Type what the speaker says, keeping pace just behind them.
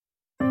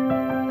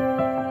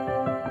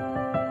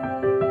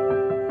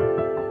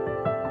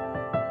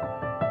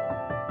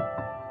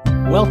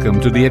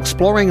Welcome to the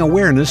Exploring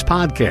Awareness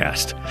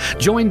podcast.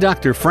 Join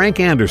Dr.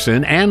 Frank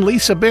Anderson and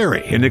Lisa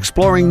Berry in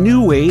exploring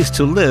new ways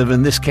to live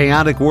in this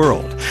chaotic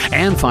world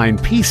and find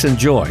peace and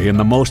joy in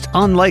the most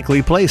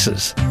unlikely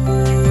places.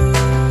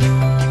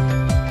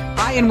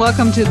 Hi, and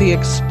welcome to the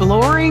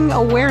Exploring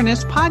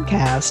Awareness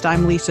podcast.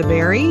 I'm Lisa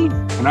Berry.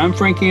 And I'm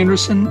Frank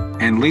Anderson.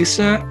 And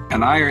Lisa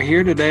and I are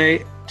here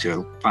today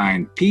to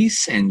find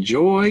peace and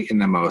joy in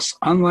the most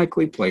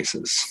unlikely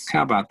places.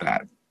 How about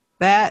that?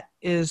 That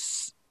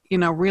is,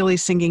 really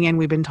sinking in.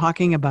 We've been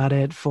talking about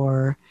it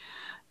for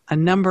a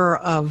number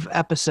of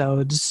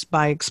episodes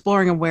by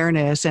Exploring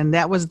Awareness. And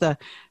that was the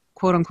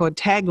quote unquote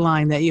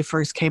tagline that you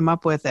first came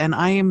up with. And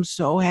I am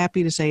so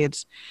happy to say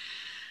it's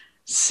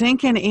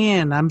sinking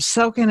in. I'm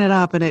soaking it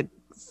up, and it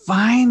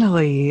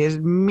finally is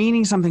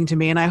meaning something to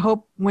me. And I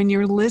hope when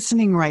you're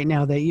listening right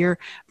now that you're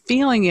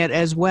feeling it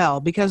as well,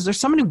 because there's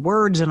so many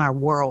words in our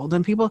world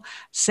and people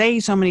say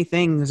so many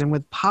things, and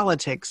with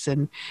politics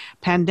and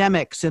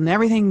pandemics and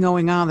everything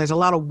going on, there's a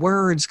lot of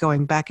words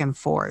going back and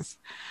forth.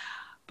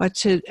 But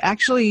to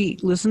actually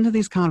listen to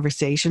these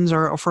conversations,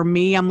 or for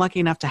me, I'm lucky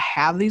enough to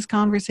have these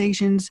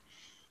conversations,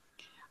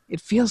 it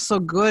feels so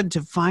good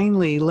to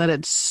finally let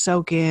it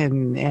soak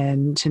in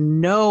and to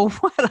know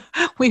what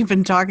we've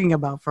been talking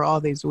about for all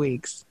these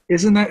weeks.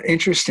 Isn't that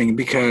interesting?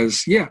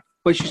 Because,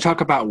 when you talk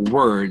about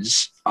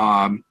words,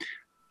 find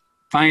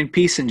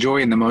peace and joy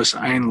in the most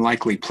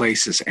unlikely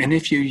places. And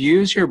if you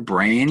use your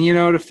brain,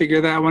 to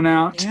figure that one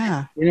out,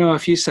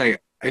 if you say,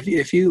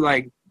 if you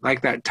like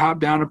that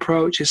top-down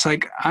approach, it's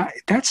like,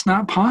 that's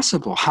not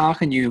possible. How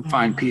can you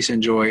find peace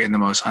and joy in the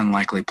most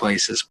unlikely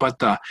places? But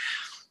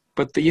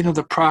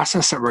the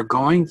process that we're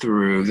going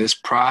through, this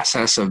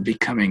process of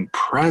becoming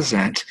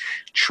present,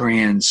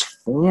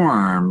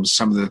 transforms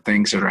some of the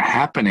things that are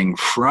happening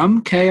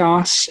from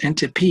chaos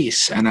into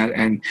peace.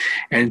 And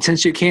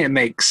since you can't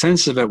make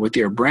sense of it with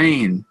your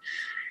brain,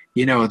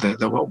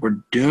 what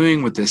we're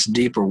doing with this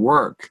deeper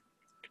work,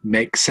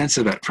 make sense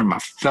of it from a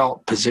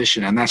felt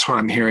position. And that's what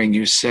I'm hearing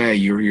you say.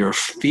 You're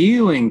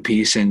feeling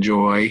peace and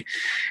joy,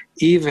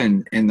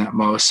 even in the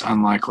most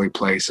unlikely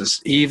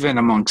places, even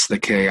amongst the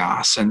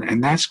chaos.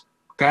 And that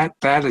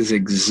is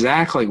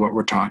exactly what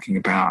we're talking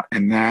about.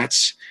 And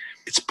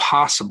it's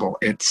possible.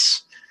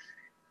 It's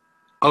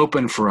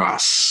open for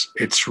us.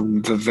 It's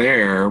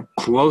there,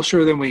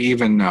 closer than we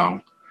even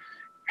know.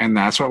 And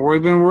that's what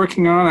we've been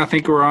working on. I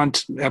think we're on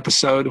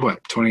episode,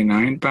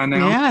 29 by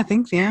now? Yeah, I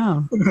think,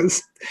 yeah.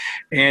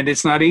 And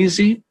it's not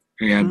easy.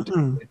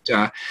 And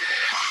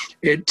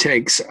it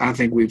takes, I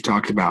think we've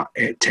talked about,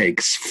 it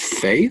takes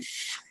faith.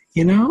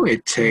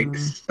 It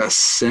takes a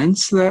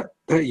sense that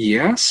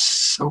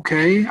yes,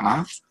 okay,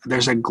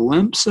 there's a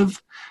glimpse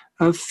of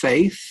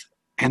faith.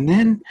 And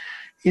then,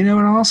 it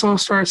also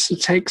starts to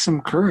take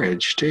some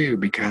courage too,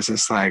 because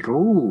it's like,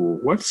 oh,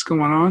 what's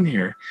going on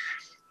here?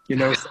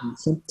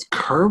 Some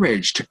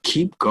courage to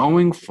keep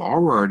going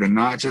forward and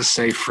not just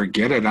say,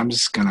 forget it, I'm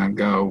just going to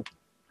go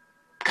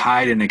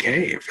hide in a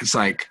cave. It's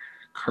like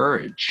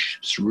courage.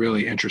 It's a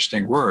really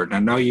interesting word. I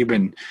know you've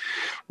been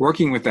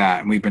working with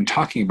that, and we've been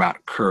talking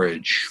about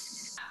courage.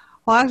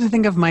 Well, I like to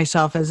think of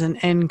myself as an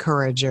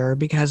encourager,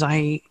 because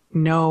I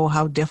know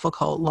how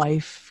difficult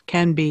life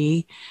can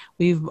be.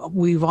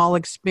 We've all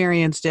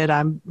experienced it.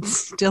 I'm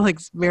still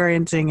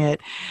experiencing it.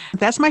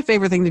 That's my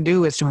favorite thing to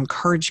do, is to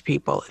encourage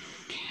people.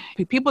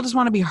 People just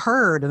want to be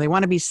heard, and they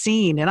want to be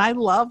seen. And I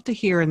love to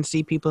hear and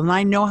see people. And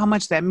I know how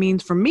much that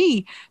means for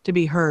me to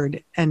be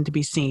heard and to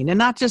be seen. And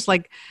not just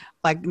like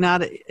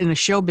not in a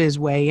showbiz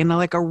way,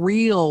 like a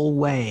real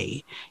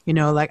way,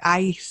 like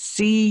I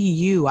see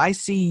you,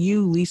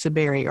 Lisa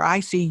Berry, or I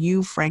see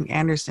you, Frank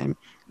Anderson,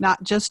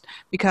 not just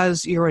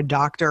because you're a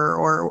doctor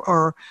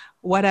or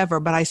whatever,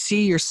 but I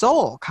see your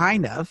soul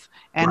kind of,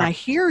 and right. I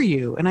hear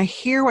you, and I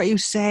hear what you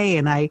say,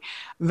 and I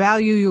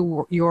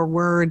value your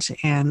words,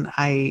 and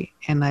I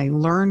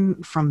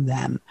learn from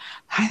them.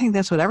 I think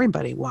that's what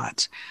everybody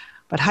wants.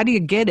 But how do you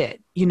get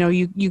it? You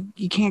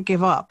can't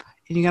give up,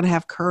 and you got to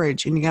have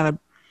courage, and you got to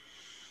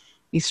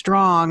be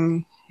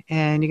strong,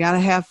 and you got to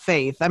have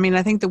faith. I mean,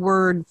 I think the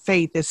word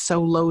faith is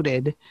so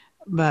loaded,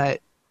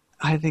 but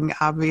I think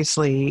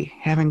obviously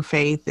having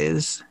faith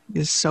is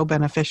so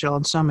beneficial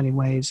in so many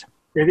ways.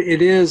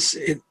 It is.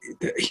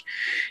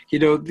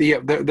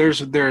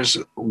 There's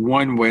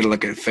one way to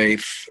look at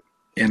faith,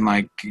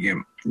 in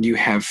you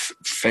have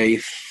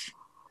faith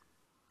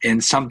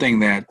in something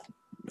that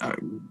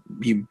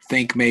you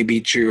think may be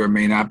true or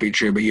may not be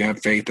true, but you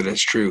have faith that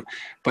it's true.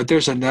 But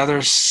there's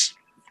another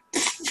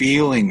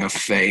feeling of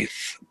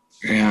faith.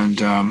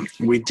 And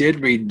we did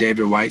read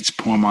David Whyte's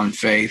poem on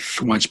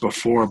faith once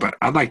before, but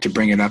I'd like to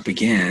bring it up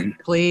again.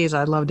 Please,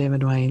 I love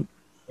David Whyte.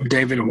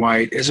 David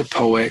Whyte is a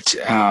poet,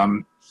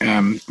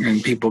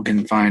 and people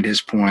can find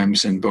his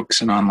poems in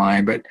books and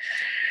online, but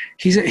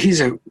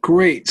he's a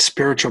great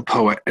spiritual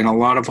poet, and a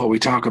lot of what we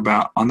talk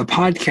about on the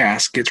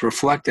podcast gets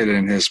reflected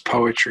in his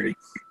poetry.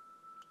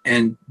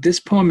 And this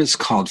poem is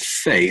called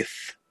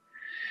Faith,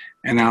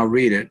 and I'll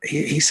read it.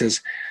 He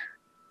says,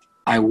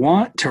 I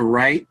want to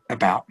write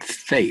about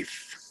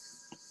faith,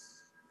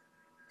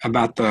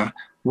 about the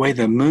way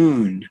the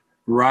moon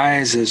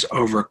rises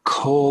over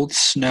cold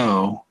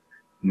snow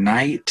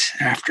night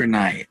after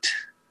night.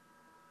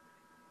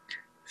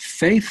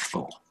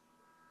 Faithful,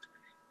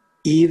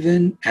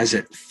 even as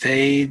it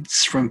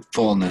fades from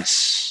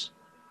fullness,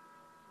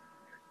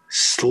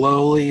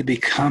 slowly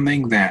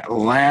becoming that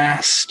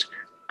last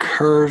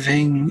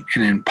curving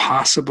and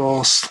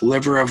impossible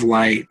sliver of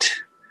light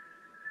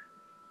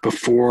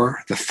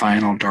before the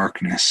final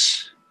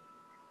darkness.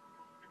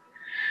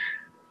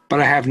 But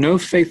I have no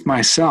faith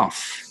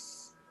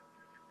myself.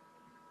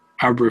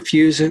 I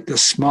refuse it the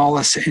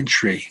smallest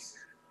entry.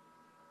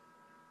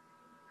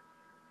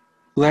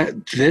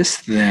 Let this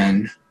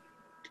then,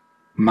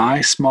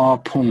 my small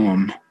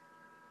poem,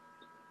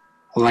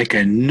 like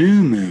a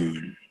new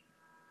moon,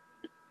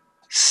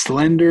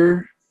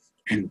 slender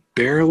and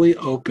barely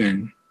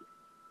open,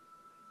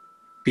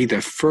 be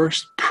the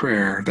first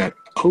prayer that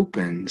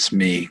opens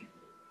me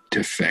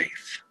to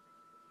faith.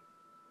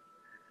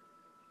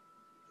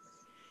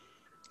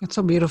 It's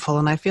so beautiful.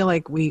 And I feel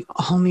like we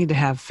all need to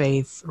have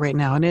faith right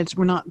now. And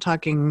we're not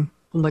talking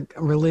like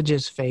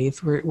religious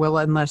faith,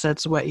 unless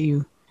that's what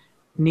you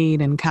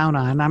need and count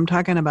on. I'm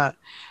talking about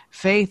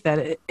faith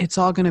that it's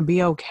all going to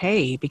be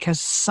okay, because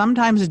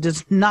sometimes it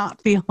does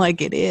not feel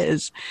like it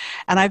is.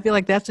 And I feel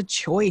like that's a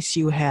choice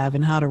you have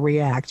in how to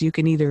react. You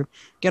can either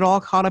get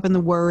all caught up in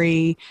the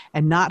worry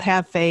and not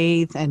have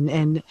faith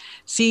and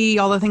see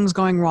all the things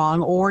going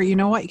wrong, or you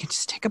know what, you can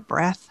just take a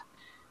breath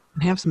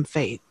and have some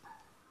faith.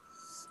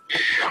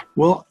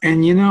 Well,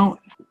 and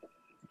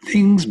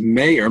things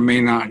may or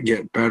may not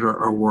get better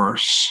or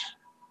worse,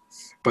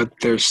 but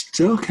there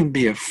still can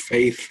be a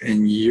faith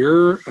in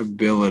your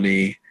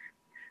ability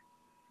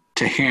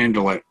to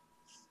handle it,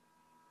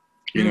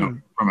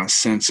 from a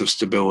sense of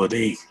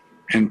stability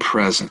and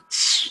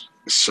presence.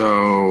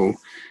 So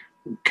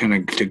kind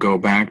of to go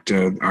back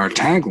to our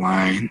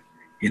tagline,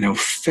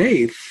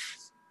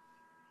 faith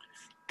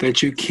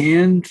that you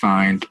can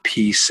find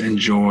peace and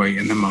joy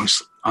in the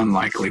most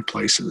unlikely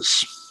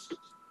places.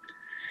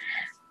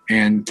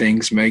 And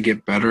things may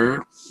get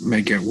better,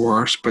 may get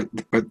worse, but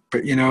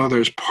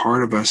there's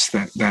part of us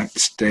that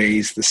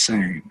stays the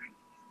same.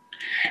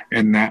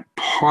 And that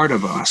part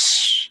of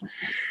us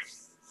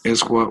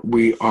is what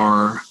we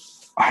are,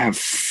 have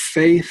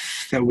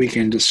faith that we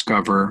can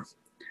discover.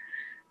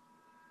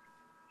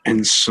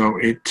 And so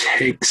it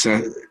takes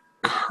a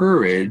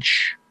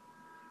courage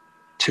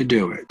to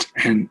do it.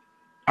 And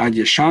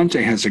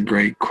Adyashanti has a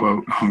great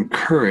quote on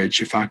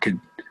courage, if I could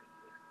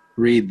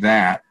read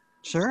that.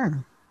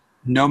 Sure.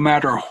 No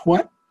matter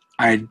what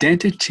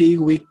identity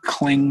we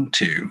cling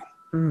to,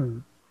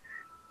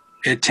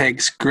 it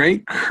takes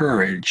great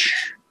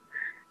courage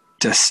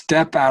to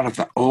step out of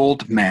the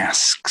old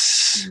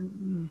masks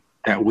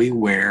that we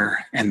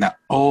wear and the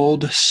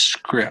old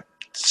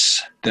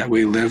scripts that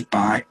we live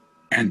by,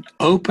 and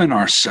open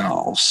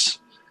ourselves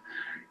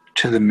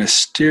to the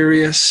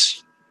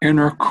mysterious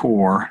inner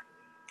core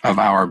of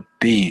our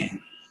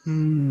being.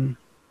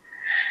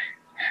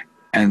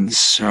 And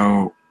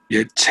so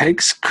it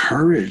takes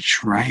courage,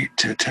 right,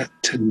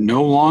 to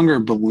no longer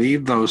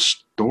believe those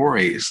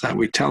stories that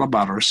we tell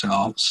about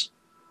ourselves,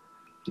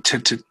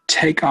 to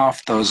take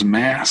off those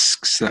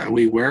masks that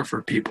we wear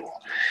for people,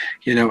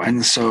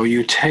 and so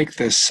you take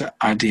this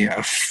idea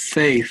of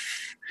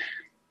faith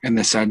and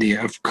this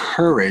idea of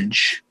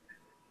courage,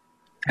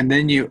 and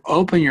then you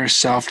open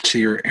yourself to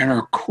your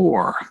inner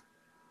core,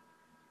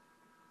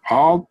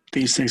 all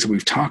these things that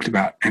we've talked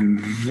about, and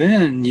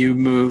then you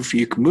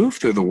can move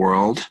through the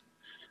world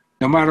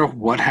no matter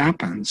what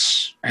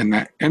happens. And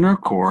that inner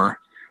core,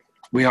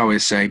 we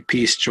always say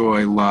peace,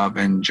 joy, love,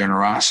 and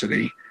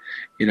generosity.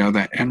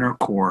 That inner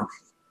core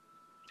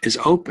is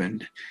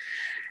opened.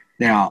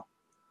 Now,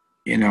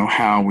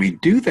 how we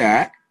do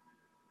that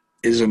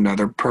is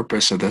another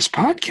purpose of this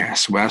podcast.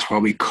 So that's why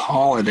we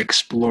call it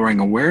Exploring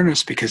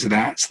Awareness, because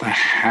that's the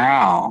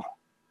how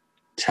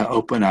to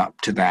open up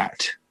to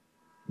that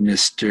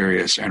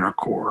mysterious inner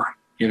core,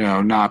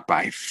 not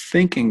by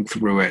thinking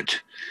through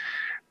it,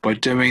 but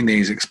doing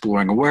these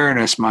exploring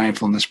awareness,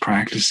 mindfulness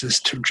practices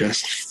to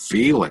just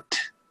feel it.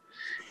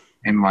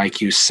 And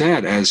like you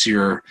said, as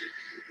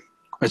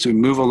we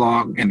move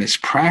along in this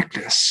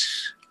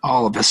practice,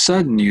 all of a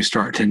sudden you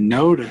start to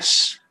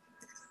notice,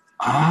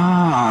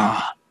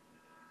 I'm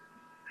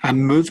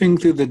moving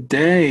through the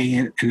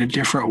day in a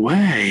different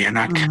way, and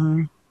I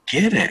can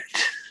get it.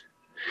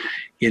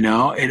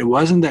 It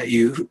wasn't that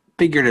you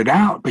figured it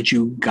out, but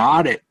you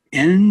got it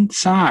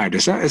inside.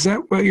 Is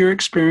that what your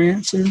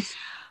experience is?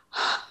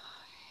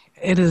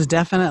 It is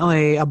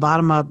definitely a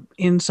bottom-up,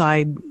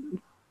 inside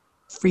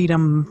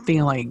freedom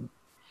feeling.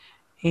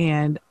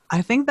 And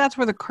I think that's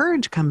where the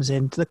courage comes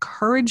in. The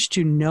courage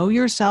to know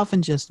yourself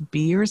and just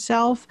be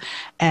yourself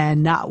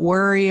and not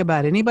worry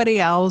about anybody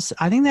else.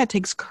 I think that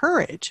takes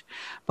courage.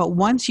 But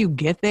once you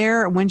get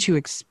there, once you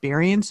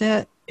experience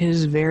it, it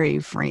is very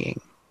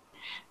freeing.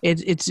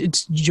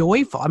 It's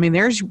joyful. I mean,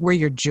 there's where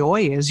your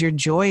joy is. Your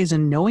joy is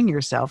in knowing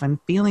yourself and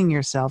feeling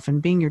yourself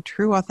and being your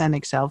true,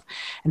 authentic self,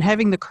 and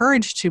having the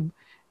courage to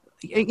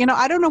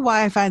I don't know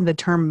why I find the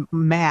term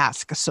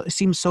mask it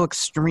seems so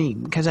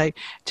extreme, because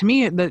to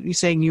me, that you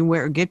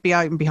saying get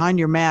behind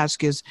your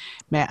mask it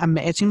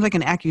seems like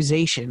an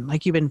accusation,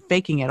 like you've been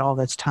faking it all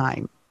this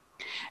time.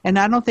 And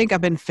I don't think I've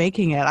been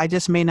faking it. I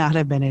just may not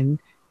have been in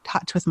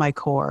touch with my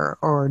core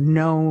or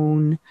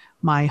known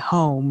my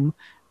home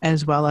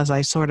as well as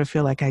I sort of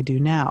feel like I do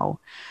now.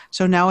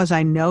 So now as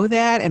I know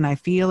that and I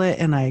feel it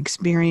and I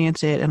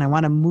experience it and I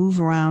want to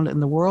move around in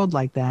the world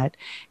like that,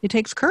 it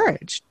takes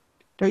courage.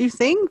 Don't you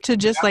think? To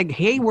just like,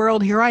 hey,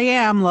 world, here I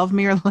am, love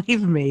me or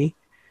leave me.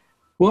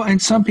 Well,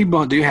 and some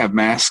people do have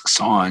masks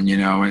on,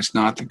 it's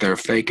not that they're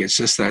fake. It's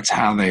just that's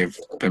how they've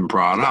been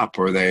brought up,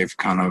 or they've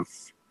kind of,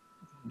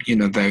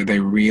 they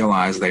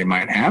realize they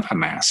might have a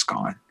mask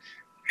on.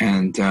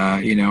 And,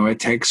 it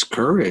takes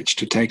courage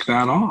to take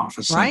that off.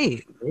 It's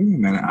right. Like, wait a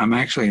minute, I'm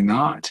actually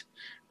not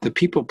the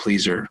people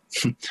pleaser.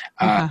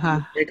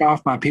 Take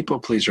off my people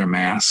pleaser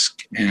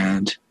mask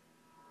and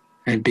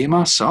be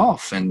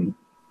myself. And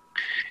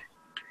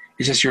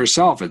it's just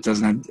yourself. It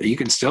doesn't, you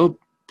can still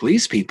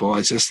please people.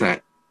 It's just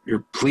that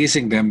you're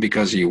pleasing them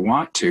because you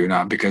want to,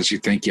 not because you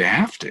think you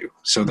have to.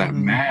 So that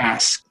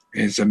mask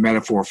is a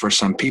metaphor for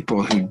some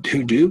people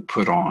who do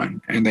put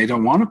on, and they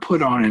don't want to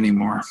put on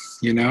anymore,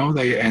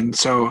 and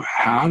so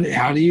how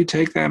do you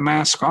take that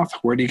mask off?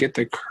 Where do you get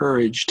the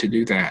courage to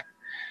do that?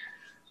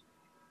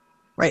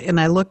 Right. And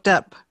I looked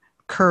up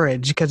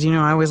courage because,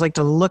 I always like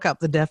to look up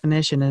the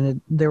definition,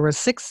 and there were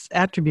 6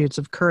 attributes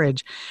of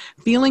courage: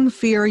 feeling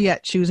fear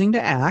yet choosing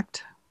to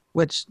act,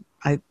 which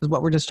is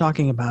what we're just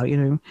talking about,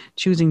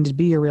 choosing to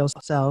be your real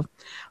self;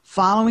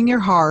 following your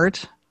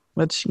heart,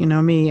 which,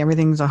 me,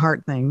 everything's a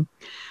heart thing;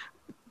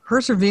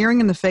 persevering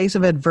in the face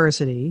of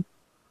adversity;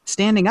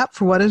 standing up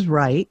for what is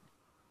right;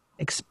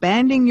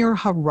 expanding your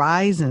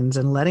horizons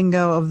and letting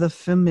go of the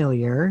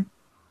familiar;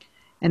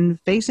 and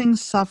facing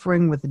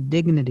suffering with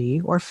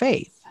dignity or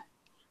faith.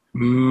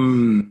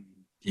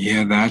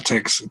 Yeah, that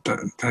takes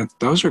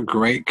those are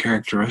great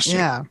characteristics.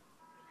 Yeah.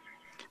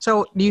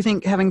 So do you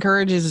think having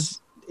courage is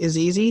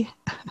easy?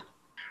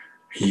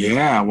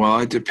 Yeah, well,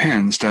 it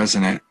depends,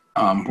 doesn't it?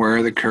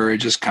 Where the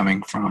courage is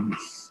coming from.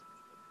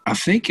 I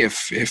think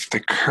if the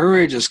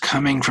courage is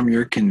coming from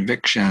your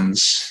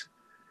convictions,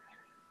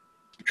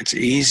 it's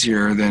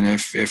easier than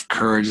if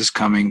courage is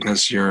coming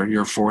because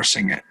you're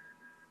forcing it.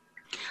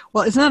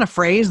 Well, isn't that a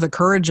phrase, the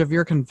courage of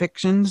your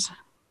convictions?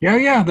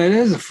 Yeah, that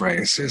is a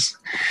phrase.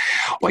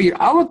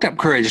 I looked up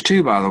courage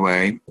too, by the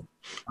way.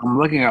 I'm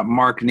looking up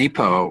Mark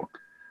Nepo,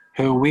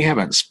 who we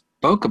haven't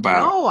spoke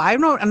about. Oh,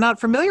 I'm not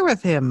familiar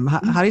with him.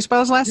 How do you spell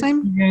his last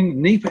name?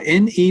 Nepo,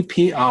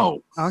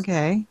 Nepo.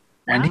 Okay.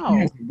 And wow. He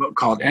has a book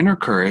called Inner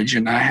Courage,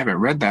 and I haven't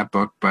read that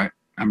book, but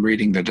I'm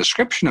reading the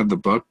description of the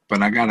book,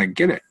 but I got to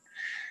get it.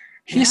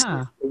 He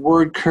said the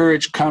word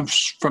courage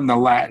comes from the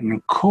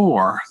Latin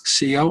cor,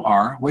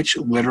 C-O-R, which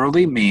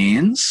literally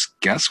means,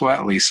 guess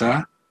what,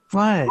 Lisa?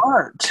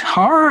 What?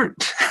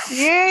 Heart.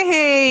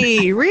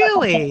 Yay!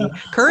 Really?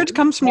 Courage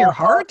comes from your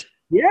heart?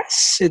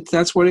 Yes,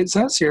 that's what it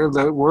says here.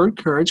 The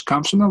word courage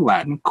comes from the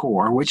Latin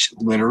cor, which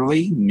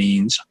literally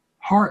means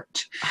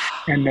heart.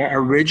 And the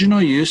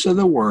original use of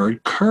the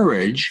word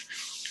courage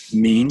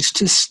means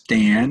to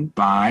stand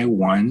by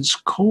one's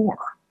core.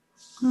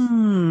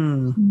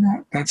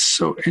 That's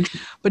so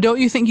interesting. But don't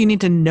you think you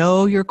need to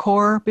know your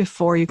core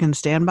before you can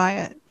stand by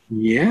it?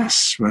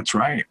 Yes, that's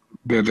right.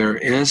 There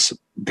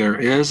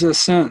is a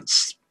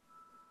sense,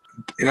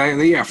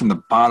 from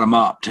the bottom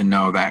up to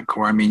know that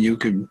core. I mean, you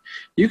could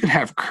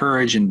have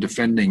courage in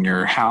defending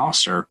your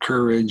house, or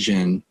courage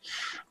in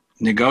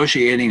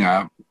negotiating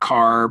a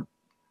car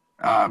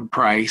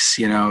price.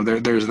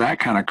 There's that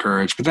kind of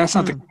courage, but that's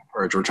not the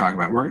courage we're talking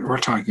about. We're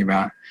talking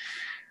about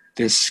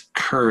this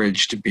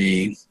courage to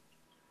be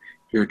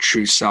your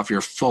true self,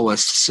 your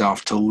fullest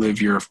self, to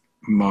live your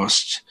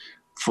most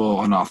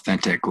full and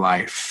authentic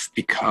life,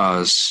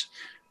 because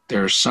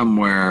there's some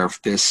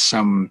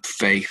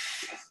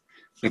faith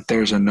that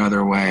there's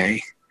another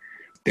way,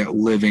 that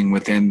living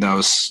within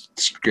those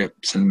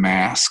scripts and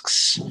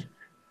masks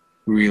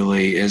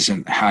really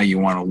isn't how you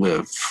want to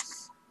live.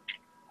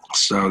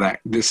 So that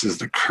this is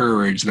the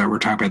courage that we're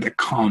talking about, that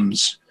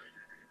comes,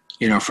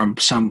 from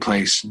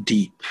someplace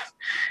deep.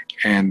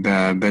 And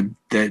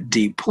that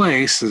deep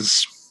place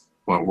is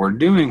what we're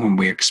doing when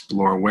we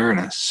explore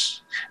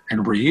awareness.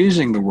 And we're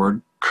using the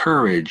word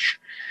courage,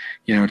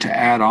 to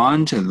add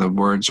on to the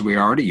words we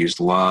already used: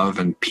 love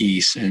and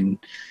peace and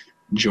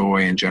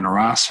joy and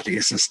generosity.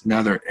 It's just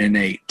another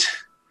innate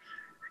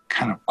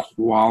kind of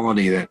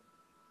quality that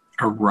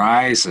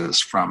arises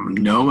from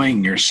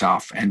knowing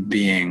yourself and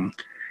being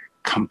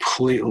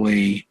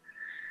completely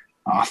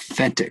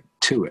authentic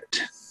to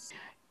it.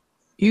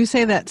 You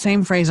say that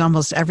same phrase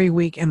almost every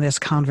week in this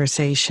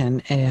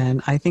conversation,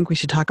 and I think we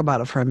should talk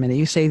about it for a minute.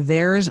 You say,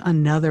 there's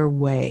another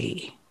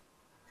way.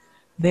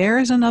 There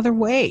is another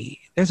way.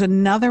 There's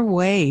another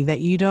way that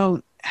you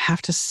don't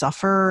have to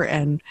suffer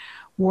and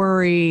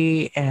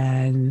worry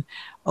and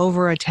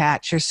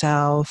over-attach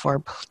yourself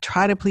or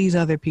try to please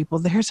other people.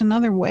 There's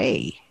another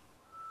way.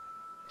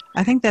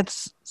 I think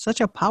that's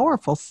such a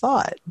powerful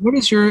thought. What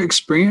has your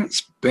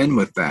experience been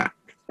with that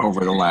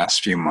over the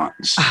last few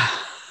months?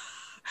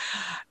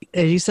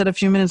 As you said a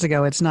few minutes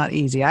ago, it's not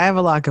easy. I have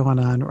a lot going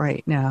on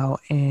right now.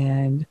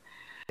 And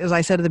as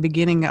I said at the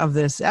beginning of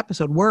this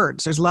episode,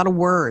 words, there's a lot of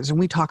words, and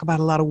we talk about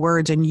a lot of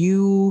words. And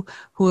you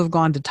who have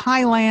gone to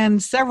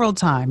Thailand several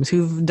times,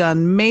 who've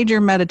done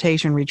major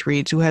meditation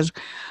retreats, who has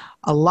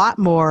a lot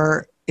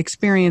more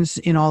experience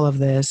in all of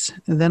this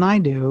than I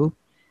do,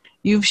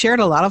 you've shared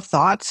a lot of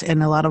thoughts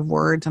and a lot of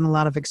words and a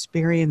lot of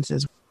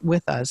experiences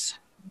with us.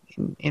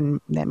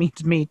 And that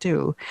means me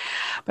too.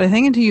 But I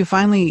think until you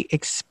finally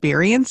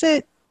experience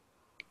it,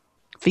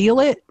 feel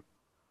it,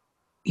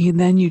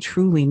 then you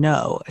truly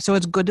know. So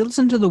it's good to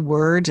listen to the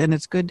words, and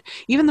it's good,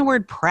 even the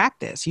word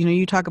practice.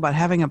 You talk about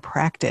having a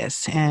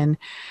practice, and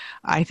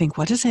I think,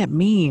 what does that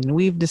mean?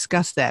 We've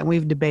discussed that, and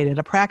we've debated.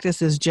 A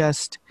practice is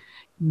just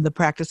the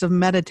practice of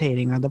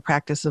meditating, or the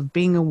practice of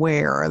being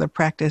aware, or the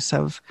practice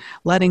of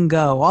letting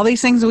go. All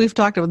these things that we've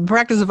talked about, the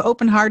practice of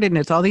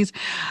open-heartedness, all these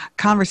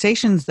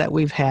conversations that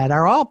we've had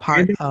are all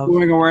part of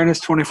doing awareness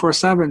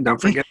 24/7.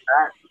 Don't forget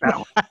that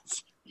one.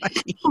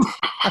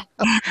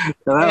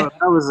 That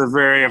was a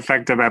very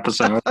effective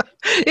episode.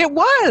 It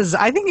was.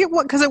 I think it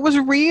was, because it was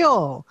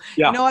real.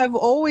 Yeah. I've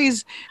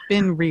always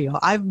been real.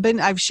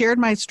 I've shared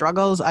my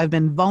struggles. I've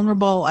been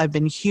vulnerable. I've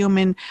been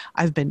human.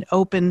 I've been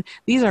open.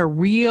 These are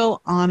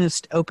real,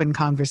 honest, open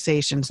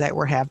conversations that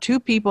we have. Two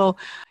people,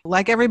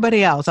 like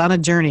everybody else, on a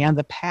journey, on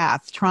the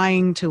path,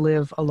 trying to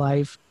live a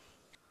life.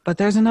 But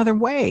there's another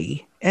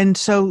way. And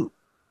so,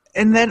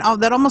 and then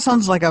that almost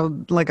sounds like a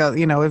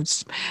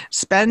it's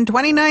spend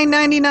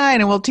 $29.99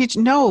 and we'll teach.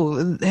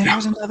 No,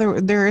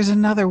 there is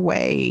another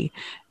way,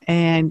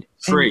 and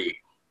Free.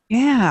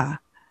 Yeah,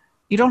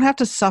 you don't have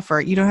to suffer.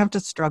 You don't have to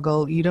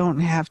struggle. You don't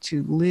have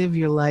to live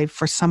your life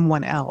for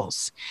someone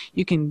else.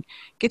 You can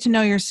get to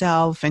know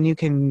yourself, and you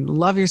can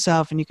love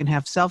yourself, and you can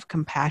have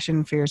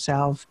self-compassion for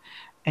yourself,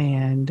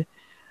 and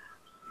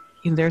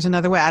there's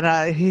another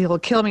way. He'll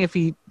kill me if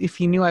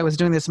he knew I was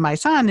doing this. My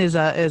son is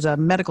a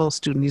medical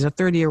student. He's a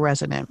third-year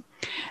resident,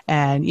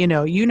 and you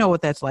know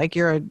what that's like.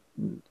 You're a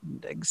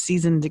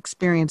seasoned,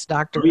 experienced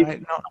doctor. I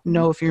don't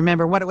know if you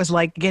remember what it was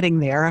like getting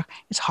there.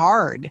 It's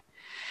hard.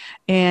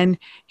 And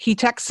he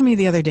texted me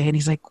the other day, and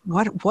he's like,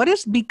 "What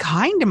does be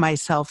kind to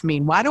myself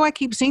mean? Why do I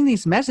keep seeing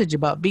these messages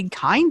about being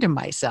kind to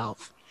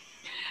myself?"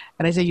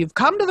 And I said, "You've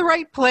come to the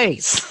right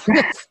place."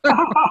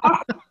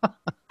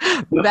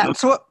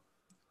 That's what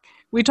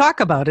we talk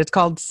about. It's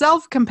called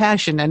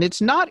self-compassion, and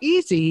it's not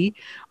easy,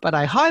 but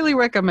I highly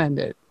recommend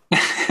it.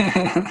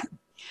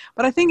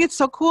 But I think it's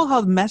so cool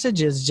how the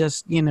messages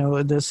just, the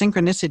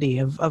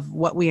synchronicity of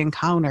what we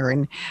encounter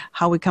and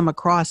how we come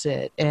across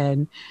it.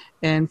 And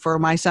for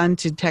my son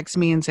to text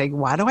me and say,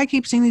 "Why do I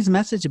keep seeing these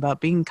messages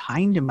about being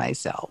kind to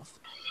myself?"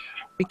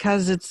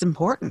 Because it's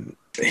important.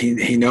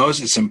 He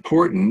knows it's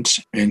important,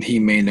 and he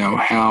may know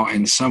how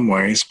in some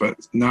ways, but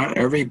not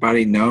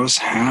everybody knows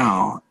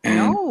how.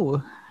 And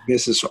no.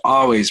 This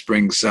always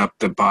brings up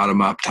the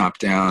bottom-up,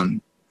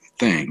 top-down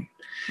thing.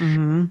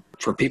 Mm-hmm.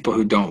 For people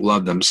who don't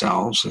love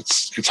themselves,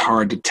 it's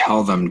hard to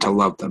tell them to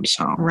love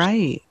themselves.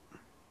 Right.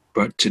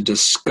 But to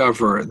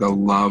discover the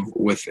love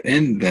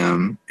within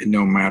them,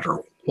 no matter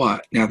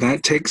what. Now,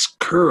 that takes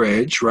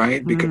courage,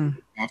 right? Because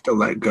you have to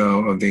let go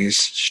of these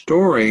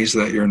stories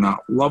that you're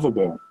not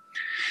lovable.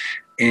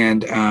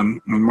 And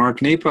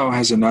Mark Nepo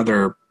has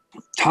another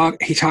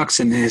talk. He talks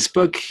in his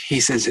book, he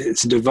says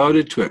it's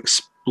devoted to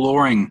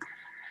exploring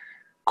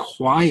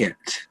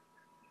quiet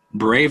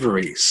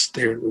braveries.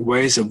 They're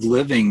ways of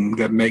living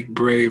that make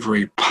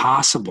bravery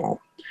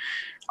possible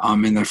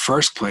in the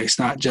first place,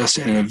 not just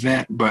an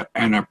event, but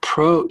an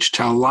approach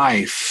to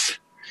life,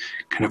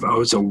 kind of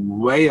as a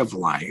way of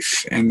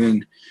life. And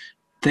then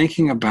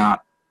thinking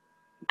about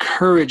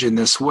courage in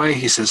this way,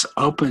 he says,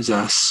 opens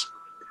us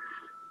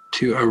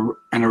to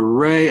an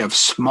array of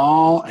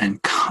small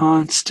and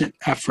constant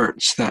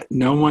efforts that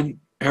no one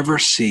ever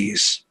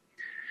sees,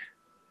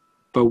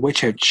 but which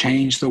have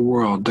changed the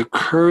world. The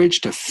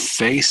courage to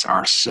face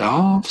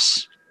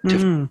ourselves,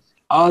 to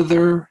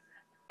other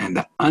and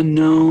the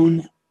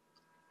unknown,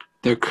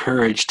 the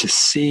courage to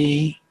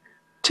see,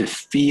 to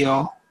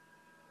feel,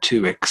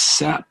 to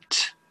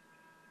accept,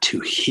 to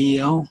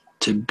heal,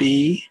 to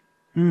be.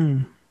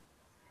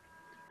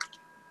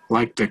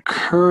 Like the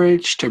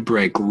courage to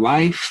break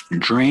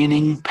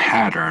life-draining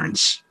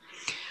patterns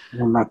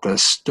and let the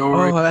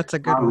story that's a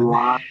good of our one.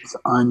 lives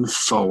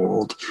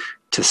unfold,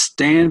 to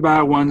stand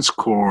by one's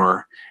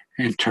core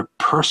and to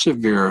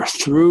persevere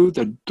through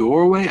the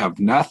doorway of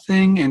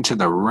nothing into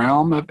the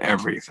realm of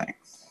everything.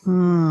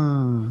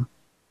 Now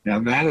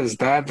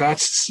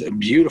that's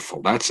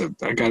beautiful. I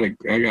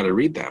gotta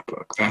read that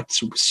book.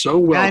 That's so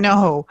well. I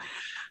know.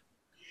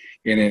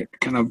 And it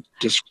kind of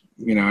just,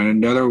 in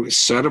another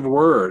set of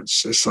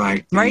words, it's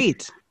like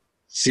right.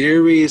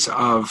 Series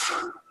of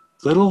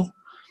little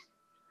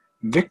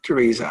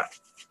victories,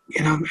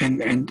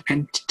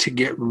 and to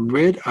get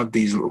rid of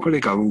these, what do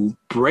they call,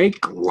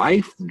 break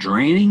life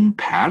draining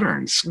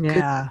patterns.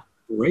 Yeah.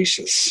 Good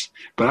gracious.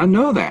 But I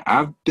know that.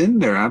 I've been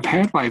there. I've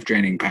had life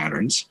draining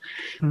patterns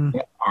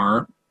that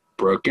are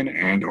broken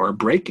and are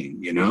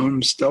breaking, and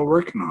I'm still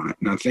working on it.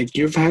 And I think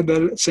you've had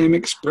that same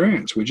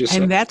experience.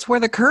 And that's where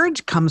the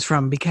courage comes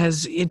from,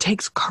 because it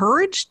takes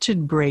courage to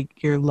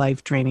break your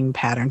life draining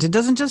patterns. It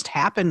doesn't just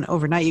happen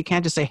overnight. You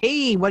can't just say,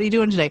 hey, what are you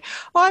doing today?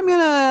 Oh, I'm going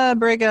to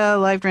break a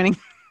life draining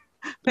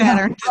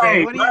pattern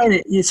today.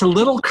 Right. It's a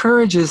little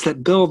courages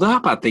that build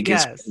up, I think,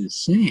 is what you're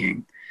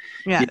seeing.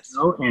 Yes.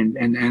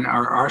 And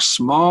our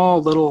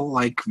small little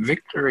like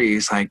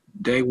victories, like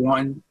day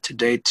 1 to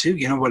day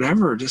 2,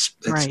 whatever,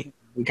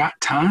 we got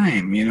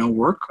time,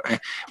 work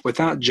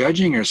without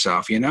judging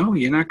yourself, you're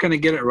not going to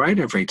get it right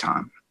every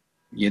time,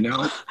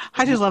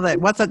 I just love that.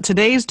 What's on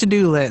today's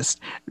to-do list?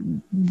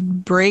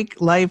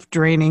 Break life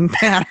draining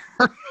pattern.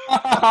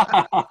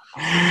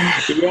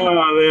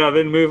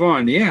 Then move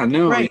on.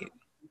 Right.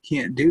 You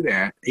can't do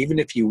that. Even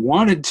if you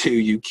wanted to,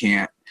 you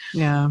can't.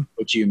 Yeah.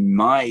 But you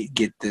might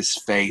get this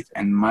faith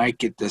and might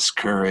get this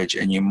courage,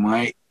 and you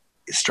might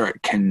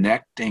start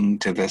connecting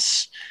to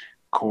this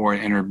core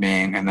inner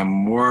being. And the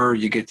more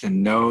you get to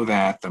know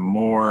that, the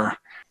more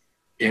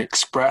it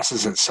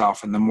expresses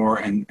itself, and the more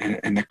and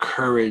the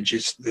courage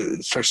it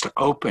starts to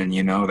open,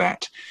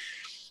 that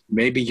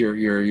maybe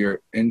your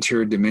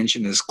interior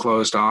dimension is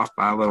closed off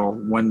by a little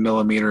 1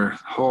 millimeter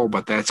hole,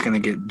 but that's going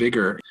to get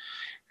bigger,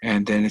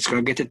 and then it's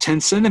going to get to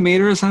 10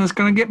 centimeters, and it's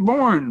going to get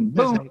born.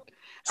 Boom. Right.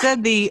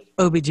 Said the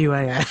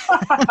OBGYN.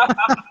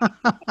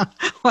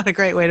 What a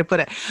great way to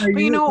put it. But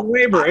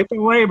it's a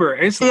labor.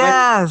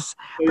 Yes.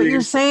 But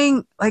you're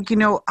saying, I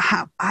don't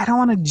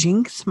want to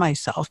jinx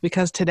myself,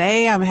 because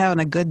today I'm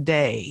having a good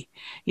day.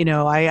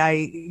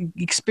 I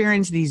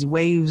experience these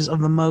waves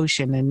of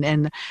emotion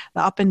and the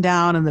up and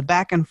down and the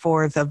back and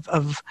forth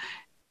of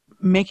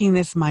making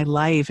this my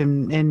life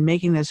and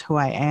making this who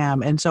I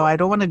am. And so I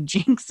don't want to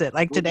jinx it.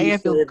 Like today I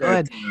feel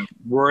good.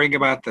 Worrying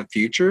about the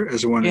future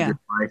is one of your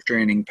life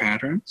draining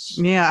patterns.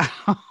 Yeah.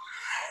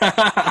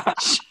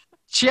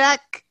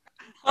 Check.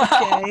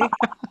 Okay.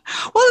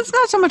 Well, it's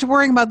not so much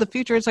worrying about the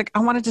future. It's like, I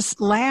want it to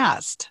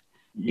last,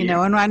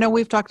 and I know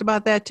we've talked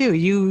about that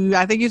too.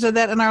 I think you said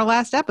that in our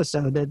last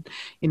episode, that,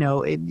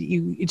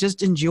 you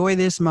just enjoy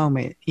this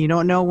moment. You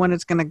don't know when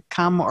it's going to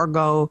come or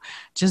go.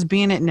 Just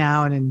be in it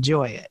now and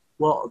enjoy it.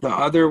 Well, the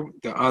other,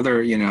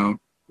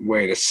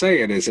 way to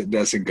say it is it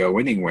doesn't go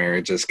anywhere.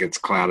 It just gets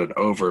clouded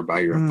over by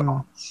your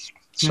thoughts.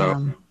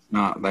 So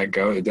not let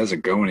go. It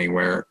doesn't go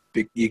anywhere.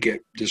 You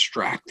get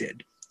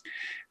distracted.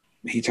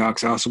 He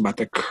talks also about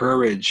the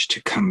courage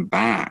to come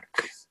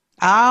back.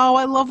 Oh,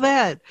 I love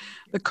that.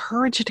 The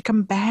courage to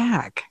come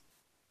back.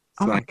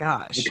 Oh my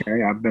gosh.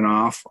 Okay, I've been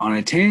off on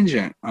a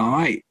tangent. All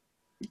right.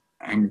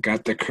 I've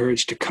got the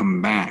courage to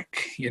come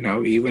back,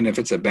 even if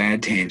it's a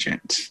bad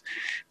tangent.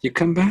 You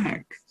come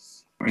back.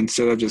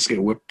 Instead of just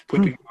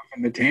whipping off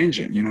in the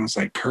tangent, it's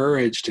like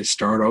courage to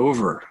start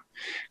over,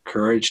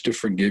 courage to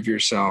forgive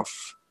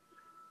yourself.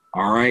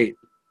 All right,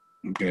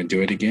 I'm going to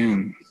do it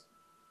again.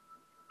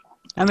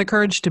 And the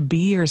courage to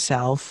be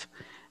yourself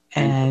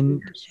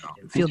and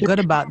feel good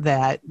about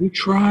that. You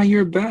try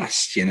your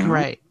best,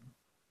 Right.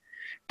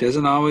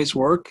 Doesn't always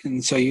work,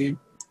 and so you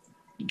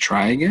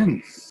try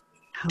again.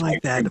 I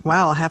like that.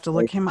 Wow, I'll have to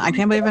look him. I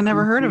can't believe I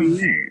never heard of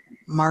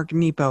Mark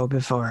Nepo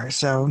before.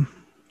 So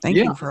thank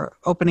you for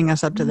opening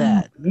us up to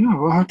that. Yeah,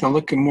 we'll have to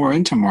look more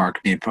into Mark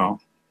Nepo.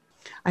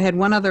 I had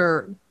one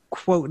other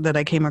quote that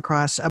I came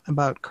across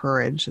about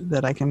courage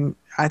that I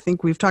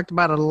think we've talked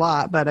about it a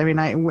lot, but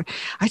I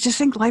just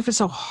think life is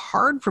so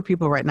hard for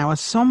people right now with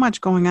so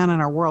much going on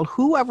in our world.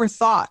 Do you ever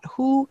stop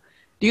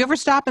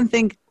and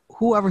think,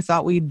 whoever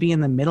thought we'd be in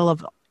the middle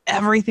of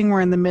everything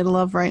we're in the middle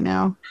of right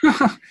now?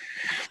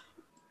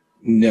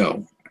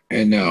 No.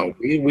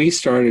 We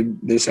started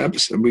this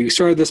episode. We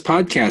started this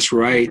podcast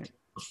right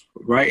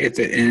at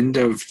the end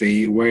of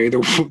the way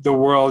the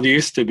world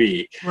used to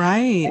be.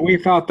 Right. And we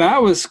thought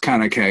that was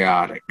kind of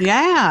chaotic.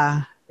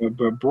 Yeah.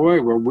 But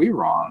boy, were we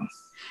wrong.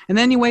 And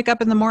then you wake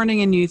up in the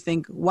morning and you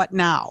think, what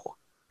now?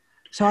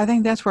 So I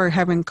think that's where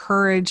having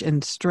courage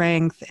and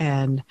strength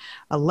and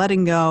a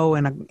letting go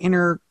and an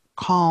inner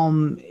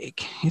calm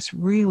is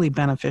really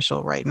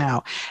beneficial right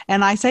now.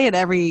 And I say it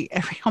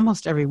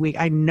almost every week.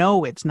 I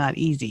know it's not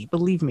easy.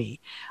 Believe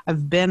me,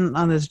 I've been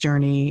on this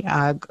journey.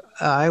 I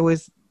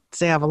always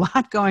say I have a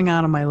lot going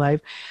on in my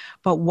life,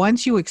 but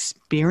once you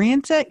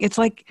experience it, it's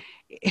like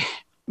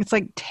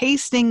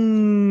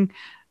tasting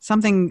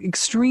something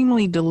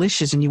extremely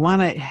delicious, and you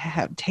want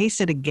to taste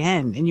it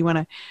again, and you want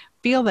to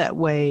feel that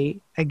way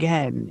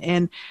again.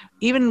 And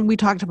even we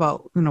talked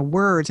about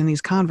words and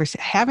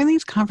having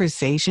these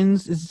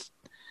conversations is,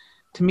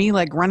 to me,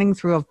 like running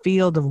through a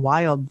field of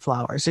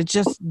wildflowers. It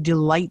just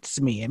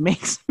delights me. It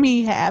makes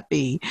me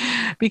happy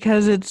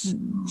because it's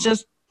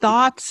just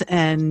thoughts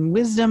and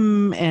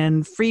wisdom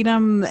and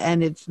freedom,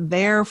 and it's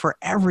there for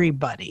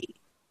everybody,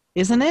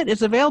 isn't it?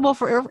 It's available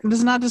for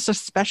it's not just a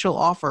special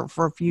offer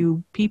for a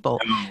few people.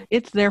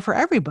 It's there for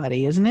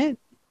everybody, isn't it?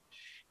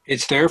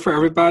 It's there for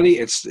everybody.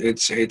 It's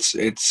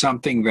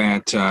something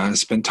that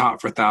has been taught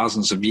for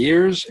thousands of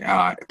years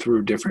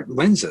through different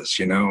lenses.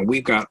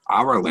 We've got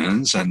our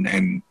lens,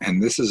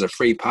 and this is a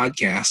free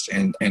podcast,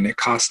 and it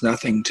costs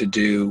nothing to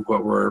do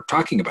what we're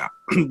talking about.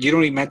 You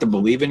don't even have to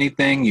believe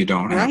anything. You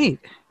don't have to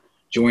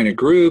join a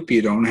group.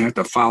 You don't have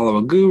to follow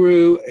a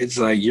guru. It's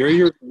like you're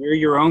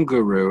your own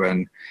guru,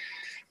 and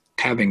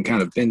having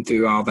kind of been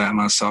through all that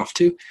myself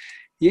too.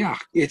 Yeah,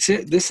 it's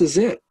it. This is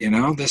it.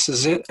 This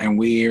is it. And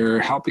we are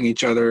helping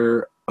each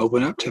other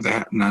open up to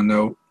that. And I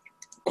know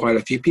quite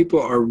a few people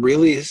are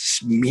really,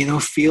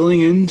 feeling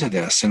into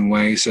this in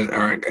ways that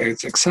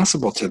it's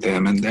accessible to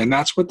them. And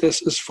that's what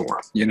this is for,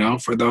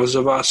 for those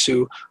of us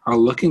who are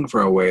looking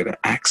for a way to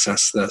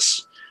access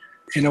this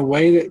in a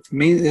way that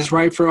is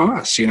right for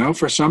us.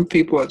 For some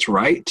people, it's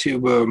right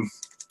to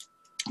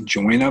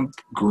join a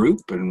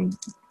group and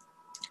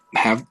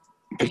have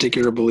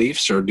particular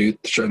beliefs or do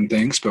certain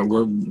things, but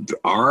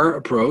our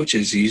approach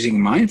is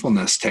using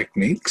mindfulness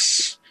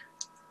techniques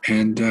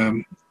and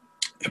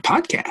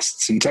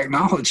podcasts and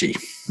technology.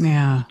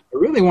 Yeah. I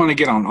really want to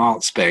get on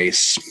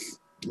AltSpace,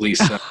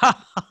 Lisa. I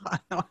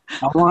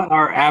want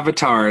our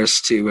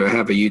avatars to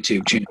have a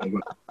YouTube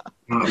channel.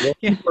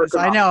 Yes,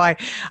 I know.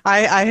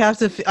 I have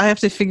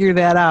to figure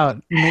that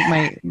out.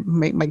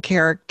 Make my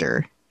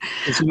character.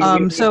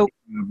 So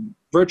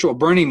virtual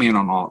Burning Man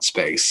on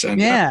AltSpace,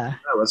 and that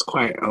was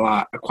quite a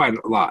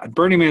lot.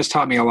 Burning Man has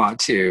taught me a lot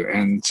too,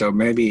 and so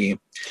maybe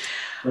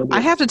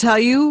I have to tell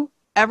you,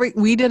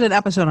 we did an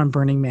episode on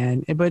Burning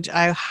Man, which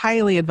I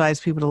highly advise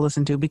people to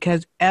listen to,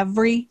 because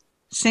every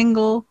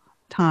single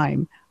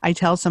time I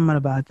tell someone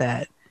about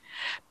that,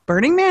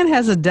 Burning Man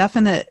has a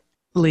definitely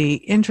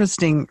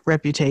interesting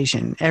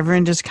reputation.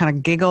 Everyone just kind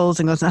of giggles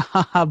and goes,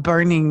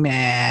 Burning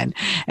Man.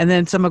 And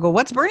then someone go,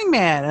 what's Burning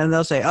Man? And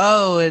they'll say,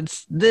 oh,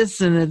 it's this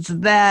and it's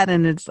that.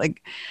 And it's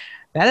like,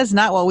 that is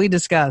not what we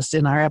discussed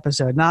in our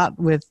episode. Not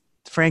with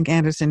Frank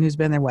Anderson, who's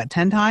been there,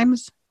 10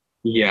 times?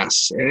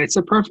 Yes. And it's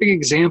a perfect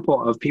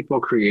example of people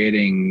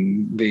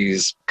creating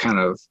these kind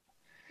of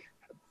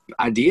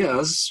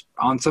ideas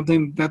on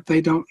something that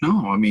they don't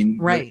know. I mean,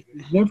 right. If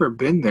you've never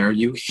been there,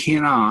 you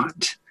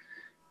cannot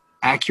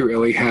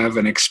accurately have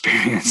an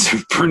experience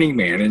of Burning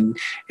Man. And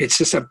it's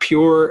just a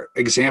pure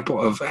example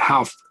of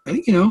how,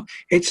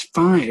 it's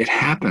fine. It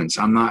happens.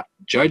 I'm not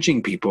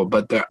judging people,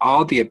 but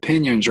all the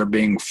opinions are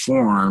being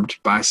formed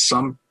by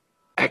some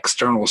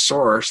external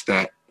source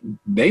that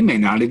they may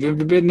not even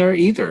have been there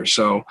either.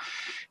 So,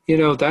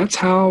 that's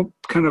how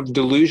kind of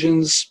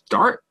delusions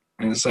start.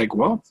 And it's like,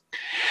 well,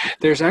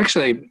 there's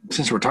actually,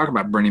 since we're talking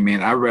about Burning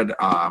Man, I read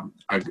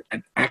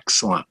an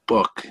excellent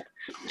book.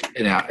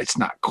 It's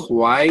not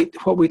quite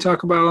what we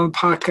talk about on the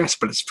podcast,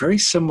 but it's very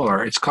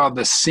similar. It's called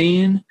The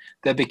Scene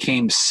That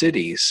Became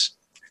Cities,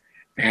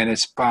 and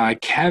it's by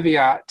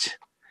Caveat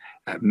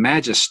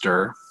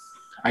Magister,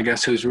 I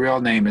guess, whose real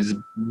name is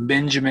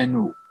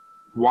Benjamin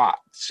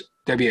Watts,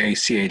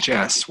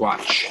 W-A-C-H-S,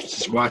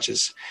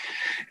 Watches,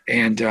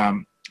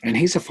 and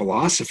he's a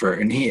philosopher,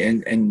 and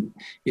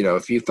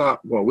if you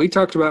thought what we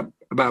talked about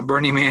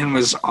Burning Man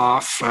was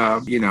off,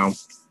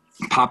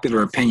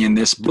 popular opinion,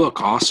 this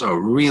book also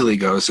really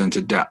goes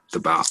into depth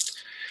about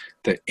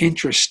the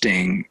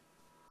interesting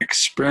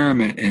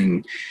experiment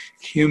in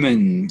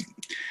human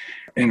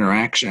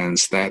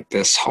interactions that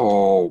this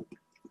whole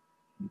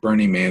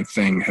Burning Man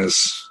thing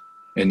has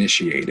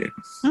initiated.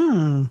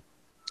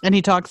 And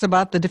he talks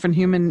about the different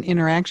human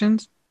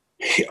interactions?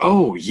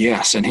 Oh,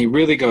 yes. And he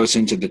really goes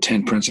into the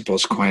 10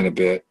 principles quite a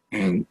bit.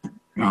 And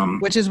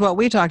which is what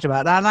we talked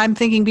about. And I'm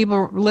thinking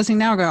people listening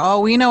now are going, oh,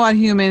 we know what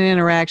human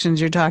interactions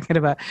you're talking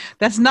about.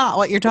 That's not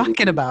what you're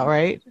talking about,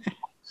 right?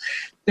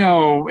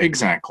 No,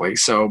 exactly.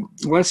 So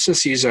let's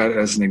just use that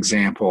as an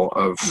example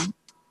of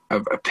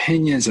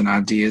opinions and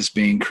ideas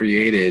being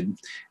created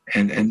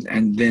and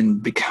then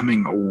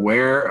becoming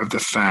aware of the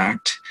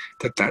fact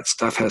that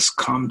stuff has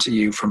come to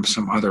you from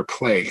some other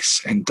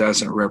place and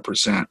doesn't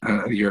represent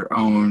your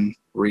own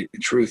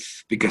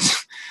truth,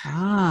 because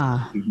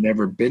you've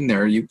never been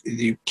there.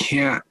 You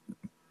can't.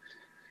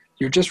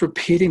 You're just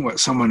repeating what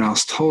someone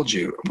else told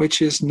you,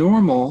 which is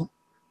normal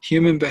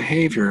human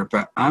behavior.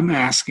 But I'm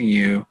asking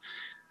you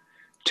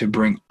to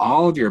bring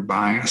all of your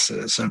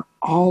biases and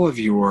all of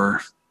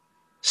your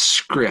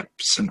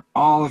scripts and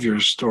all of your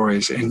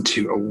stories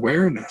into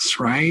awareness,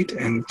 right?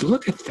 And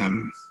look at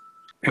them.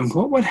 And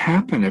what would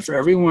happen if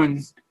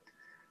everyone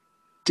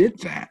did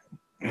that?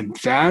 And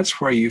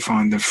that's where you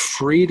find the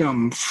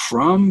freedom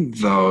from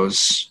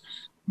those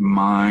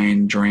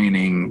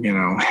mind-draining,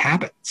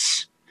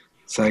 habits.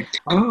 It's like,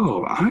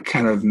 oh, I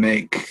kind of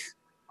make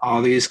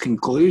all these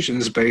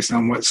conclusions based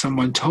on what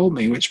someone told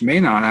me, which may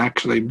not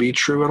actually be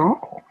true at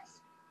all.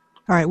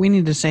 All right, we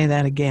need to say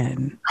that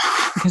again.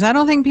 Because I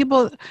don't think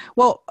people,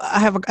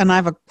 I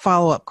have a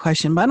follow-up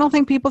question, but I don't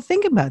think people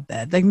think about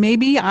that. Like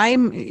maybe I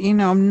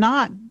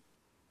don't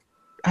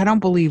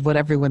believe what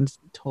everyone's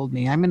told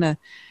me. I'm going to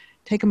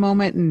take a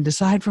moment and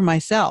decide for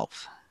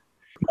myself.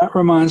 That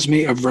reminds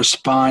me of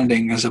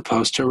responding as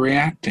opposed to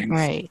reacting.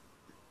 Right.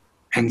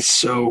 And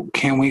so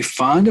can we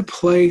find a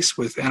place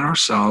within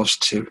ourselves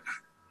to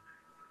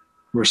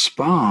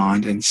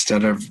respond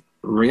instead of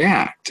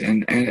react?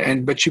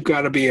 But you've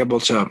got to be able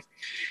to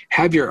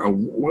have your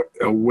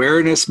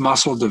awareness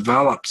muscle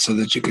developed so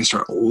that you can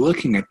start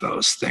looking at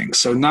those things.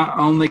 So not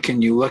only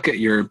can you look at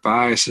your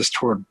biases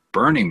toward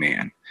Burning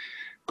Man,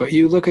 but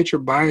you look at your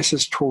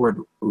biases toward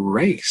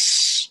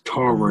race,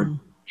 toward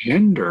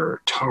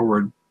gender,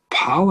 toward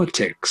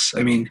politics.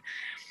 I mean,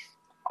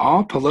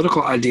 all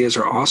political ideas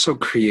are also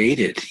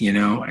created,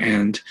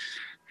 and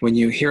when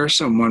you hear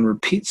someone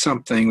repeat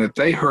something that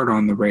they heard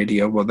on the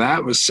radio, well,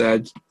 that was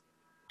said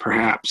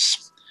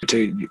perhaps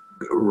to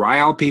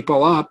rile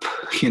people up,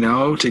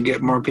 to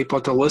get more people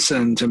to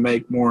listen, to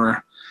make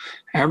more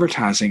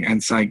advertising. And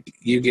it's like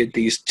you get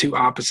these two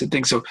opposite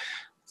things. So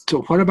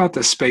what about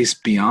the space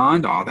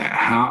beyond all that?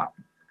 How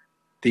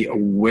the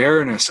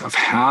awareness of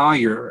how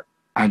your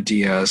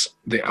ideas,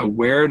 the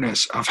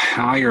awareness of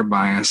how your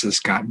biases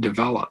got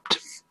developed.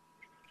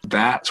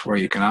 That's where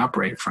you can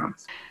operate from.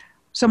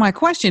 So my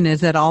question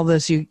is that all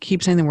this, you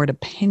keep saying the word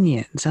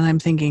opinions, and I'm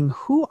thinking,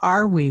 who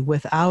are we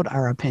without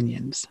our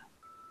opinions?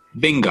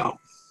 Bingo.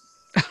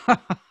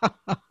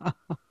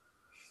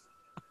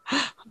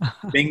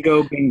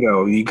 Bingo,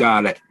 bingo. You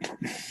got it.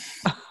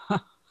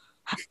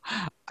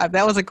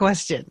 That was a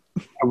question.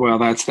 Well,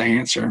 that's the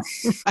answer.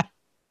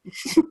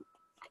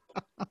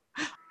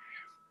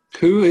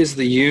 Who is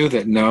the you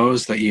that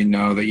knows that you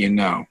know that you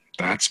know?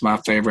 That's my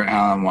favorite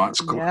Alan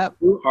Watts quote. Yep.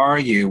 Who are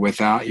you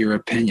without your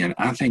opinion?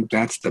 I think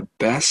that's the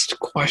best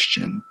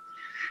question.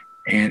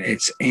 And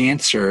it's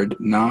answered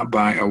not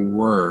by a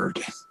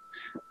word,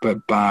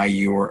 but by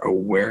your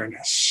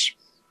awareness.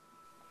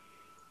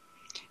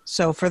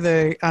 So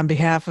on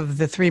behalf of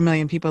the 3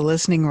 million people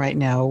listening right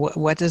now,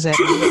 what does that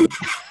mean?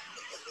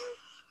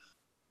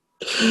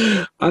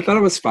 I thought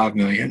it was 5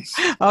 million.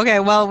 Okay,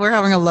 well, we're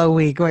having a low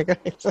week.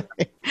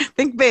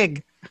 Think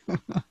big.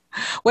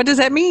 What does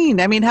that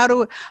mean? I mean, how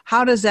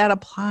does that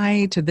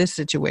apply to this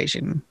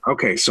situation?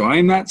 Okay, so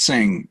I'm not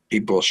saying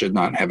people should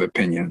not have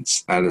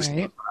opinions. That is right.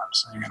 Not what I'm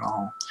saying at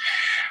all.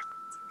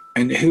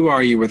 And who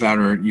are you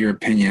without your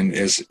opinion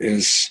is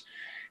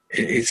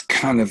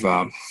kind of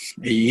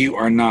you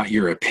are not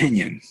your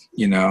opinion.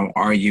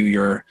 Are you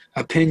your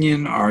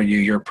opinion? Are you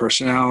your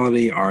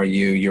personality? Are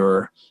you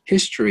your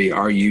history?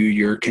 Are you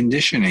your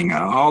conditioning?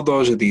 All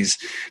those are these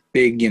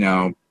big,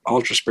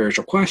 ultra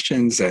spiritual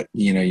questions that,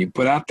 you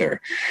put out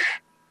there.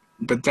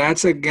 But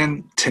that's,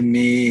 again, to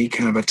me,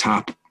 kind of a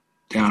top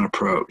down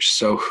approach.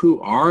 So who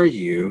are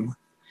you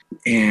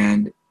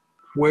and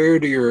where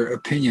do your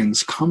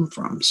opinions come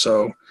from?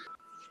 So,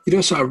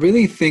 so I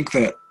really think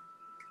that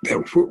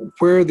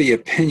where the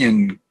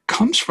opinion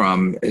comes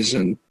from is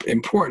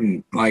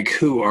important. Like,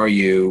 who are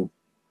you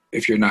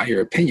if you're not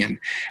your opinion?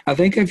 I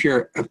think if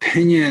your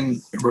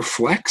opinion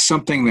reflects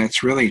something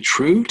that's really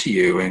true to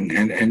you and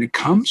it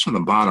comes from the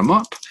bottom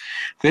up,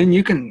 then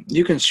you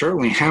can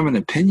certainly have an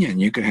opinion.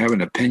 You can have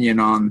an opinion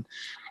on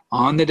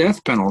the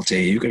death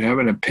penalty. You could have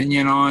an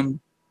opinion on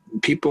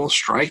people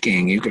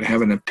striking. You could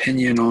have an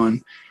opinion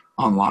on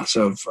lots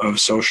of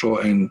social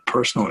and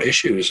personal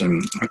issues,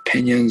 and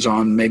opinions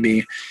on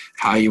maybe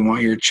how you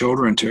want your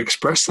children to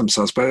express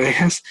themselves. But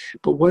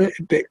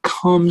it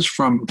comes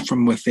from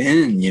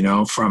within,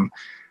 from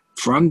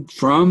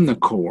the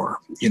core,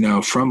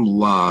 from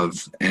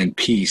love and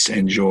peace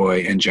and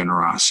joy and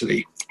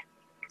generosity.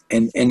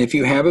 And if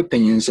you have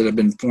opinions that have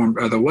been formed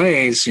other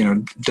ways,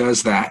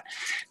 does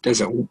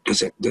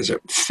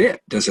it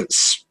fit? Does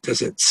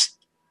it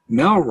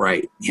smell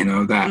right?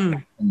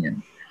 That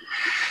opinion.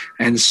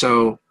 And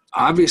so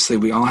obviously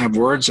we all have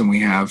words and we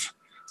have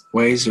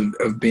ways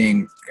of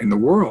being in the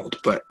world.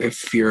 But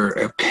if your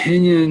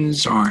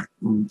opinions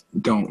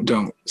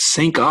don't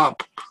sync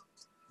up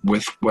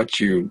with what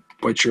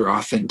your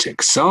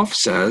authentic self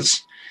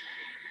says,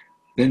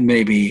 then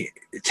maybe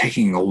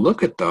taking a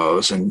look at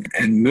those and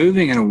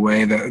moving in a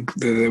way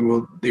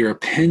that your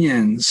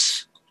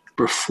opinions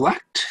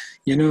reflect,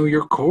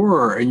 your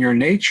core and your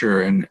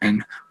nature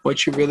and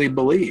what you really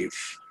believe,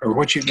 or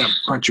what you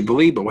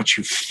believe, but what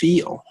you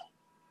feel.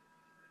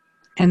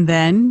 And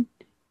then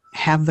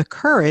have the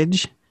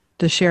courage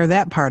to share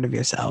that part of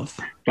yourself.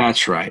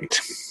 That's right.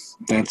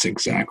 That's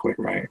exactly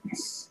right.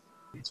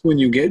 It's when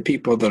you get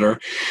people that are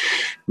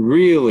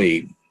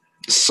really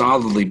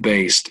solidly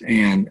based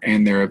and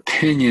their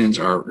opinions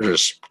are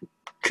just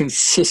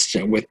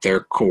consistent with their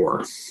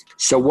core.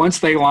 So once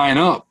they line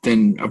up,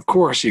 then of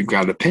course you've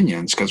got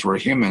opinions, because we're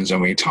humans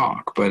and we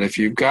talk. But if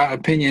you've got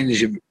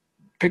opinions you've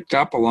picked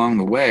up along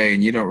the way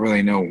and you don't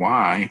really know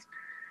why,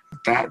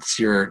 that's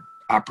your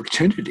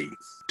opportunity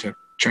to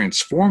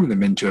transform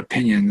them into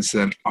opinions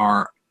that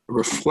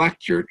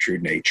reflect your true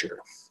nature.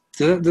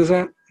 Does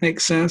that make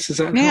sense? Is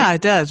that help?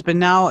 It does. But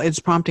now it's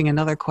prompting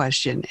another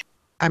question.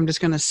 I'm just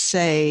going to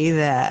say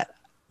that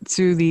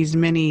through these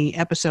many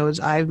episodes,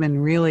 I've been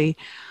really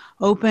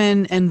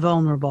open and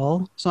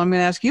vulnerable. So I'm going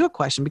to ask you a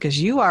question, because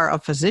you are a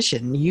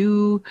physician.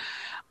 You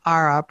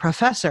are a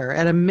professor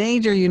at a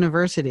major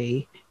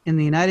university in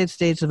the United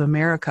States of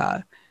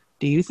America.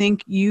 Do you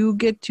think you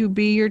get to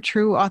be your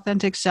true,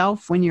 authentic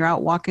self when you're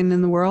out walking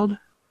in the world?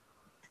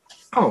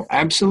 Oh,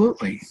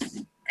 absolutely.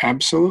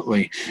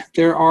 Absolutely.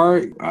 There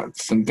are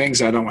some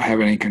things I don't have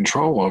any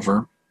control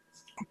over.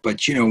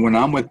 But, when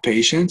I'm with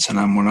patients and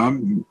when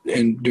I'm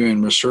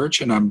doing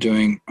research and I'm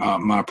doing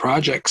my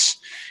projects,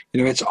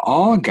 it's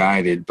all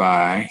guided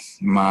by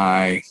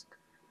my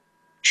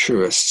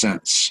truest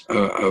sense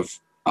of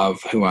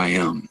who I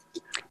am.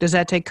 Does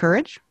that take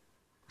courage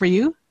for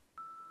you?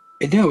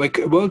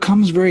 It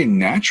comes very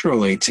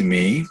naturally to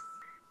me.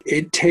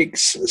 It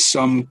takes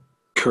some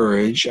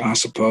courage, I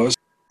suppose.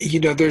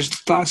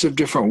 There's lots of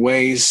different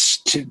ways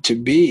to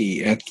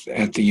be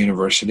at the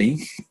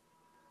university.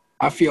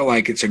 I feel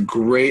like it's a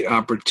great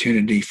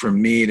opportunity for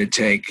me to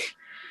take,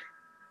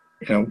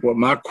 what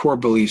my core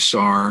beliefs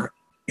are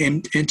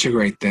and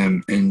integrate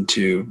them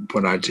into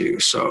what I do.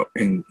 So,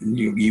 and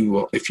you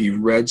will, if you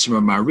read some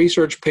of my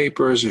research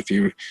papers, if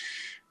you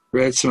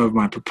read some of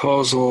my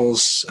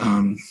proposals,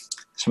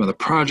 some of the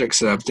projects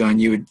that I've done,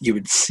 you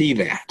would see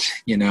that.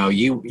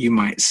 You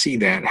might see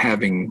that,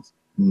 having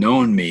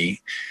known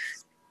me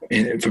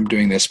from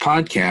doing this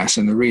podcast,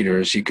 and the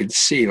readers, you could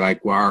see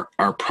like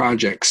our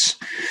projects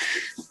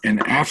in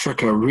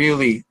Africa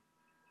really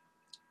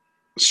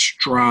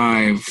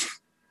strive,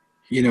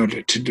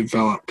 to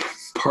develop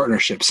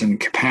partnerships and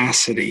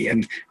capacity.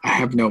 And I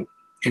have no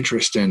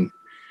interest in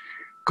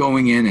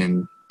going in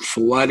and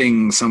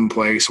flooding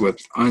someplace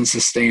with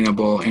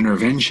unsustainable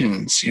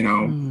interventions.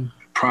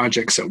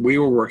 Projects that we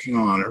were working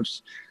on are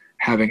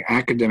having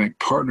academic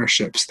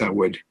partnerships that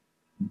would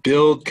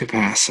build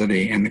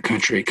capacity in the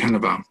country, they're kind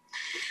of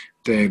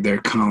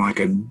like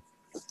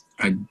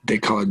they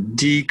call it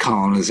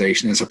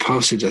decolonization, as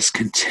opposed to just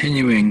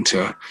continuing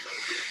to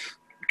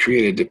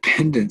create a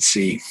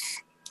dependency.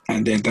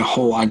 And then the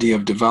whole idea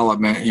of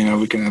development,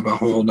 we can have a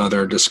whole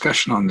nother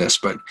discussion on this,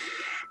 but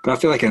I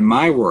feel like in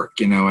my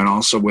work, and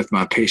also with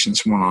my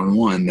patients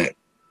one-on-one, that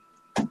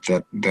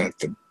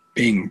the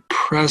being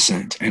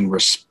present and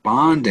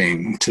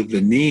responding to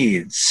the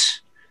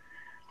needs,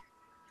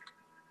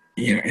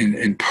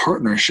 in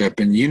partnership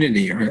and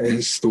unity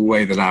is the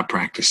way that I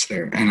practice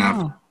there. And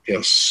I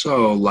feel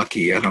so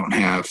lucky I don't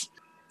have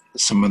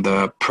some of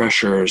the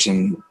pressures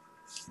and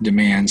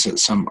demands that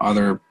some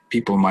other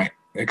people might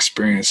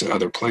experience at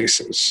other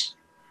places.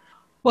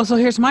 Well, so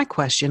here's my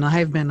question.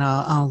 I've been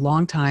a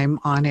long time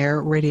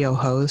on-air radio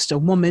host, a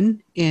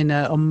woman in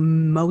a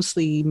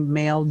mostly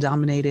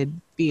male-dominated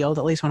field,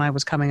 at least when I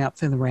was coming up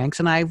through the ranks.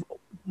 And I've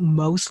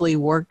mostly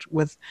worked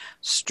with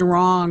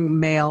strong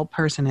male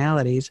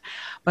personalities,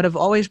 but I've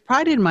always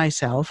prided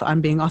myself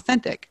on being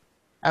authentic.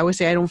 I always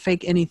say I don't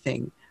fake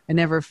anything. I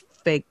never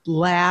fake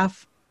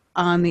laugh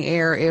on the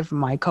air. If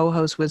my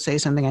co-host would say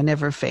something, I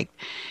never faked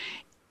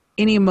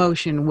any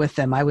emotion with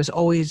them. I was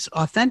always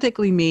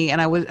authentically me,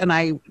 and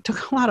I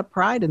took a lot of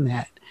pride in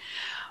that.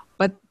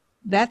 But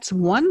that's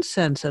one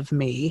sense of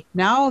me.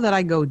 Now that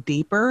I go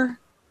deeper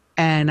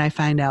and I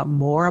find out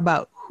more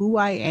about who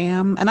I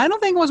am, and I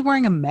don't think I was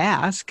wearing a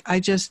mask.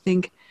 I just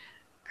think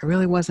I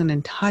really wasn't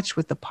in touch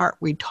with the part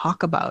we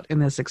talk about in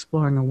this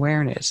exploring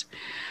awareness.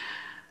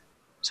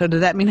 So does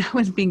that mean I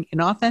was being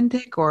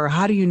inauthentic, or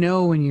how do you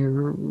know when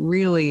you're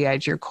really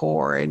at your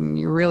core and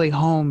you're really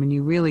home and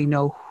you really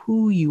know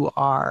who you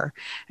are,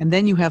 and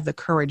then you have the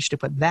courage to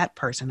put that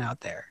person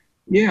out there?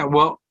 Yeah,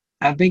 well,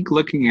 I think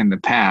looking in the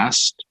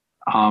past,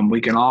 we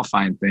can all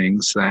find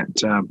things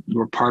that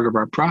were part of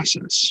our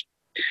process.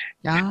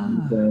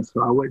 And,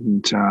 so I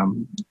wouldn't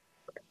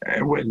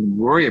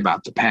worry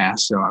about the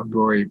past. So I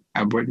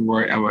wouldn't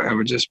worry. I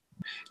would just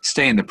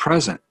stay in the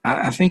present.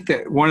 I think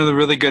that one of the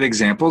really good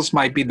examples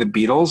might be the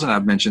Beatles, and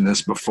I've mentioned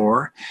this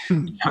before.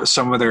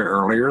 Some of their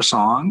earlier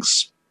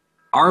songs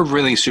are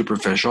really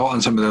superficial,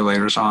 and some of their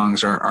later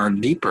songs are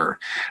deeper.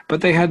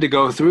 But they had to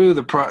go through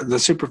the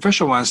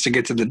superficial ones to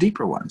get to the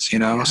deeper ones,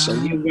 So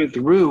you went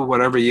through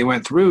whatever you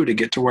went through to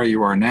get to where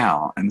you are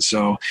now. And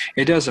so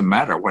it doesn't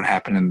matter what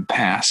happened in the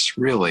past,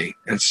 really.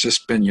 It's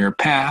just been your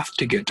path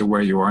to get to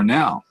where you are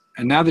now.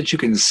 And now that you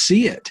can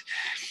see it,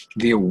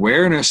 the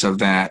awareness of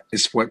that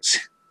is what's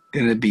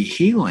going to be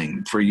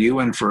healing for you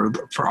and for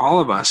all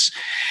of us.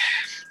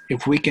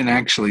 If we can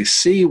actually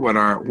see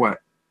what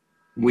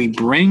we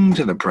bring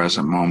to the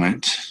present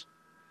moment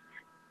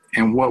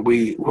and what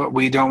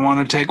we don't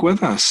want to take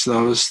with us,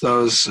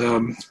 those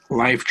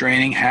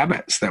life-draining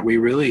habits that we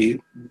really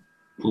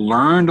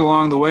learned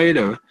along the way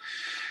to,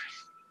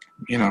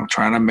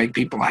 trying to make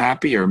people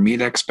happy or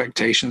meet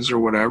expectations or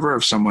whatever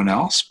of someone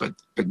else. But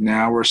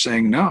now we're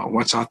saying, no,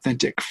 what's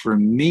authentic for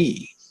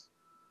me?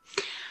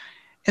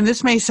 And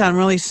this may sound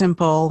really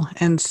simple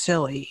and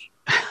silly,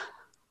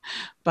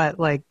 but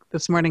like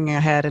this morning I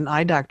had an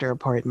eye doctor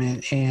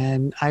appointment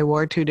and I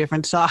wore 2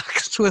 different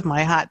socks with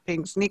my hot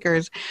pink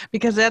sneakers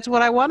because that's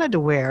what I wanted to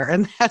wear.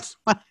 And that's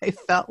what I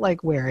felt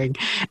like wearing.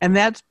 And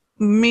that's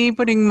me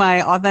putting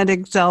my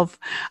authentic self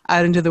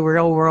out into the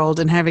real world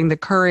and having the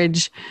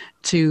courage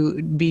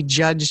to be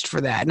judged for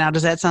that. Now,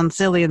 does that sound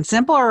silly and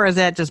simple, or is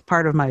that just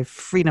part of my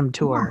freedom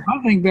tour? I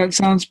think that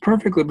sounds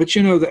perfectly, but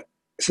that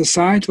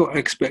societal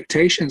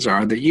expectations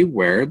are that you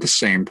wear the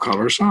same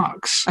color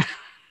socks.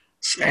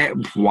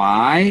 Why?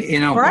 Why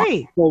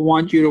Right. people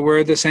want you to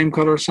wear the same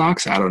color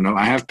socks? I don't know.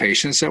 I have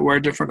patients that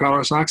wear different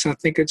color socks. I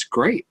think it's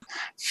great.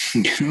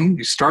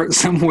 You start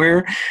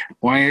somewhere,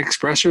 want to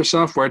express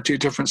yourself, wear two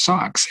different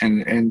socks.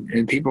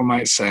 And people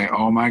might say,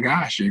 oh my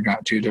gosh, you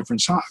got two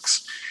different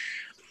socks.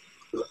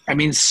 I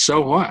mean,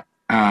 so what?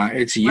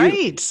 It's you.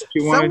 Right.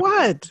 You So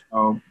what?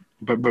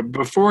 but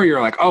before you're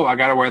like, oh, I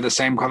got to wear the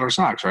same color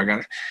socks, or I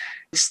got to.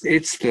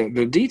 It's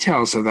the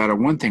details of that are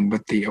one thing,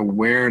 but the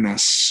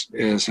awareness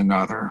is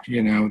another.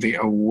 The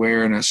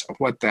awareness of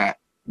what that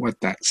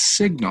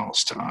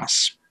signals to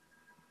us.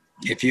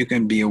 If you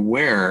can be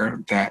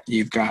aware that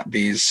you've got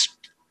these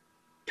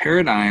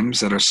paradigms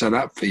that are set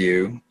up for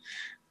you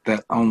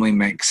that only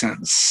make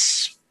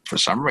sense for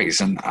some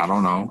reason. I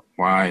don't know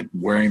why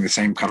wearing the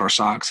same color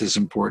socks is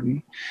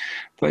important,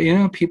 but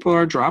people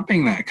are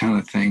dropping that kind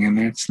of thing, and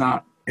it's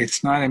not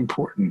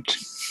important.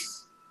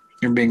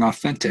 You're being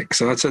authentic.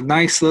 So it's a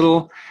nice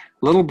little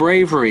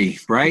bravery,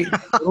 right?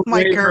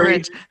 My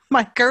courage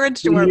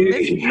to wear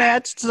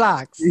mismatched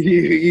socks.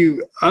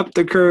 You up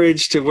the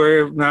courage to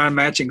wear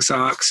non-matching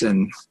socks,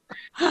 and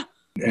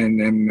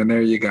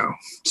there you go.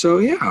 So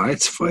yeah,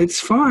 it's fun.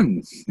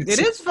 It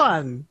is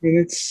fun. And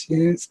it's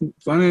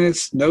fun, and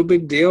it's no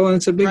big deal, and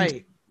it's a big deal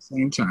at the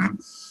same time.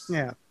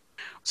 Yeah.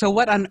 So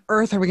what on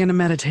earth are we going to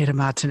meditate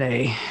about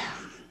today?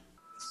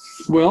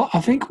 Well,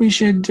 I think we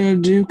should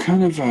do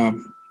kind of a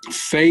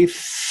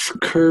faith,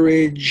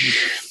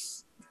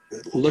 courage,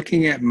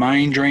 looking at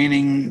mind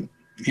draining,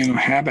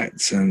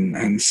 habits,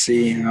 and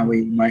see how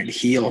we might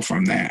heal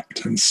from that,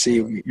 and see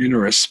if we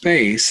enter a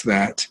space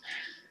that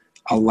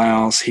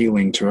allows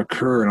healing to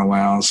occur and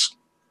allows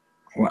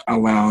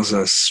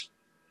us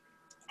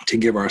to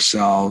give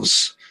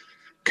ourselves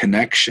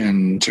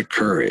connection to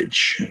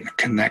courage, and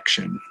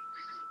connection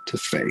to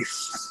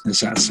faith.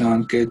 Does that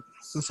sound good?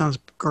 That sounds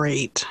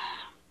great.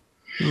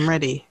 I'm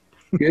ready.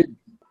 Good.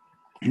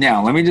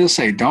 Now, let me just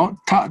say, don't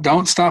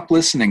stop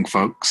listening,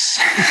 folks.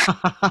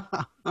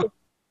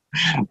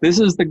 This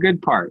is the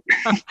good part.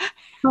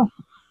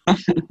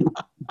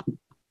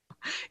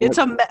 It's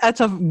a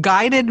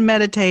guided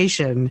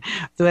meditation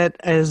that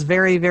is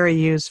very, very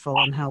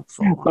useful and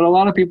helpful. But a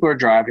lot of people are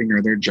driving,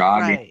 or they're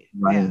jogging,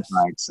 riding Yes.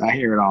 bikes. I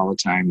hear it all the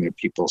time that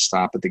people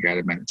stop at the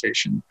guided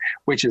meditation,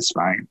 which is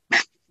fine.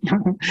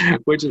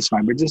 Which is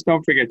fine. But just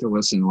don't forget to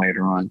listen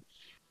later on.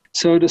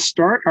 So to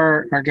start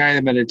our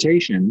guided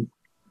meditation,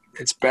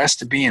 it's best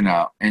to be in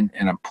a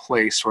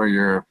place where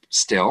you're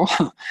still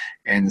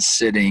and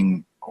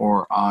sitting,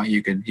 or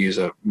you could use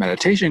a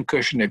meditation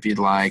cushion if you'd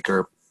like,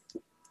 but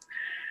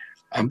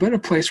a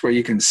place where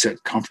you can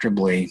sit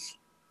comfortably.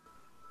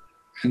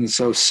 And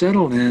so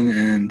settle in,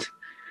 and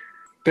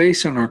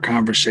based on our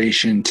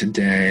conversation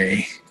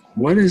today,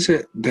 what is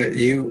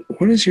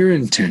your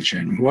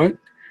intention? What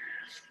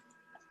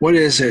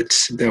is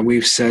it that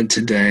we've said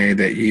today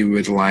that you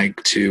would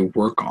like to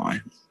work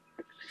on?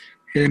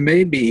 And it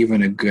may be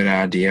even a good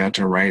idea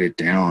to write it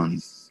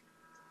down,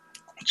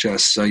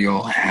 just so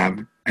you'll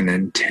have an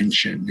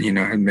intention,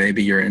 and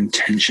maybe your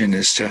intention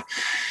is to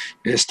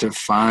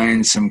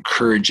find some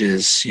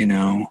courages,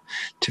 to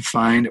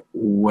find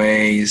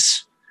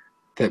ways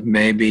that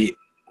maybe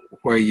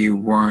where you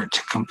weren't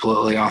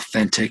completely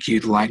authentic,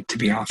 you'd like to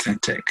be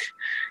authentic.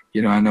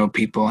 I know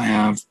people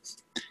have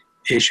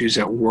issues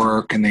at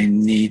work and they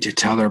need to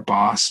tell their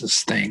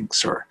bosses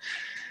things, or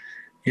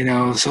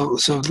so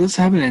let's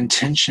have an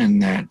intention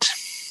that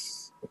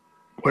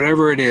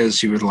whatever it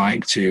is you would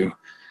like to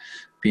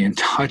be in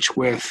touch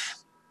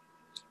with,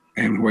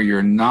 and where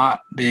you're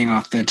not being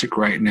authentic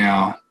right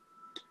now,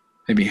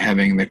 maybe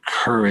having the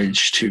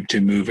courage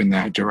to move in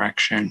that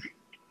direction.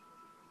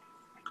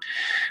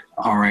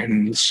 All right,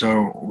 and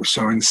so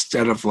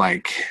instead of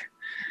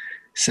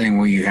saying,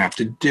 well, you have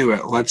to do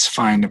it, let's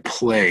find a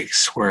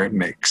place where it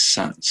makes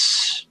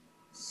sense.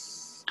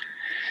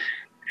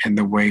 And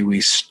the way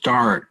we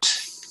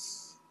start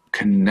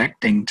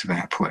connecting to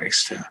that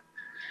place to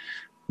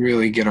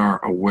really get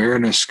our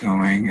awareness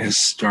going is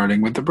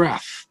starting with the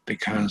breath,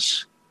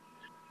 because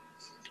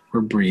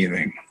we're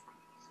breathing.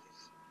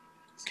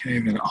 Okay,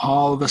 then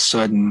all of a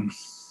sudden,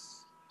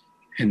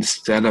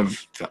 instead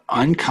of the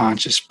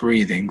unconscious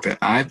breathing that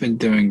I've been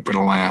doing for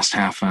the last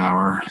half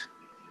hour,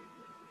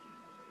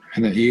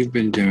 and that you've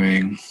been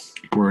doing,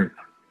 we're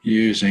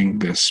using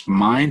this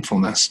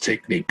mindfulness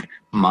technique,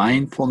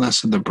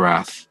 mindfulness of the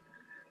breath,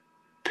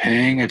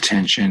 paying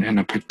attention in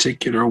a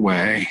particular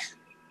way,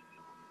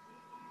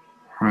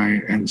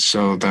 right? And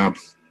so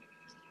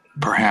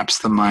perhaps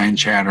the mind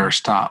chatter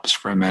stops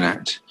for a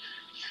minute,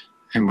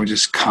 and we'll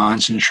just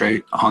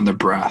concentrate on the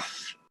breath.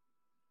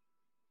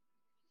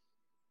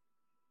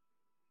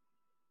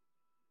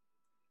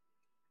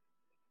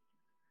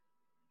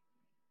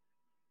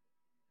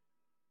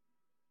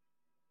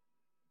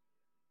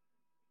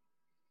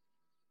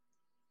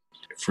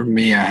 For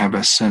me, I have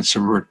a sense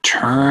of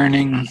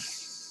returning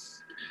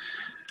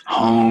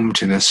home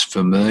to this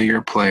familiar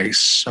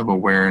place of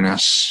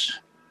awareness.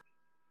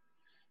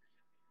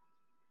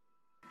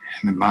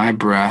 and my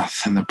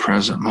breath in the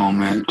present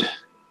moment.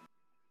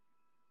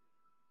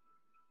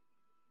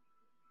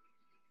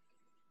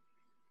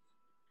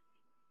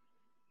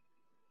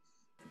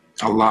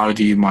 A lot of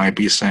you might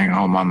be saying,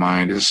 oh, my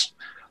mind is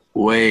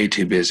way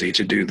too busy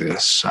to do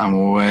this.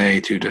 I'm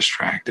way too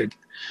distracted.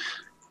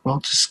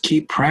 Well, just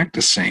keep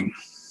practicing,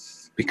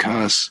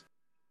 because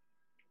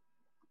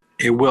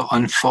it will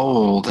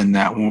unfold, and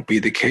that won't be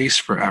the case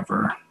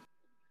forever.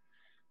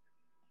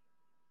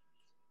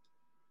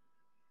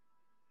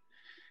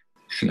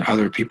 And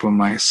other people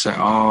might say,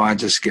 oh, I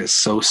just get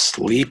so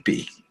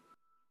sleepy.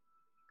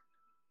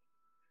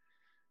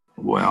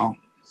 Well,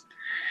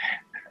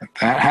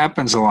 that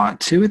happens a lot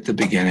too at the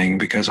beginning,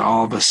 because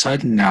all of a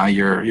sudden now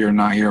your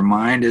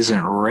mind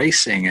isn't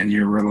racing and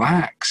you're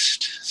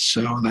relaxed.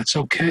 So that's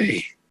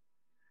okay.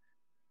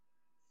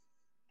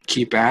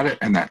 Keep at it,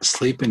 and that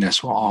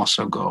sleepiness will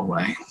also go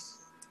away.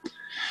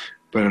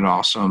 But it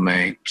also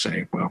may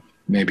say, well,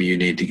 maybe you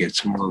need to get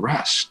some more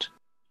rest.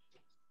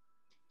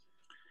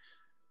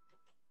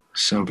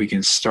 So we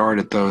can start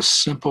at those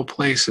simple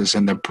places,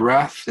 and the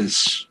breath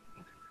is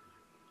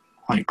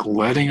like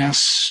letting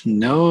us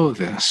know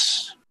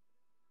this.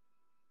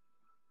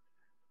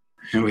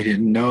 And we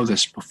didn't know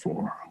this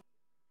before.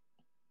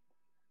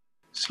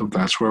 So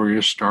that's where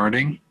we're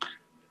starting.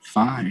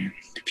 Fine.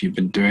 If you've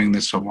been doing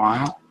this a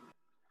while,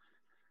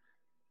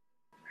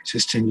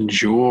 just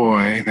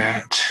enjoy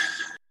that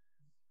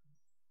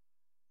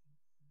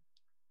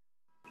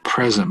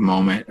present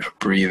moment of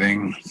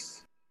breathing,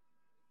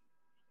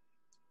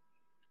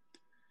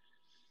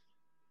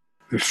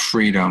 the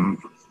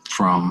freedom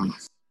from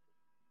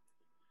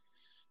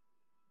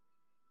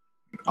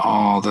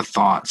all the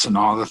thoughts and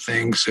all the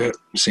things that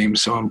seem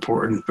so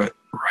important, but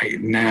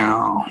right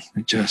now,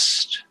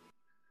 just,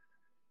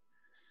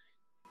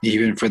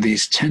 even for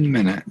these 10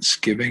 minutes,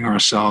 giving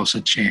ourselves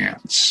a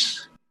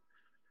chance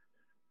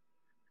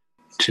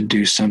to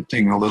do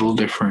something a little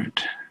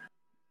different.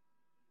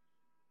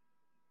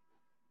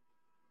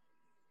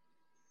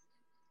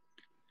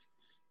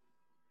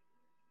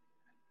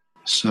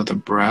 So the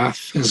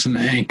breath is an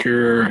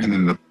anchor, and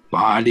then the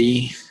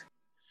body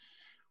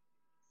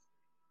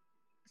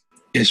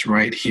is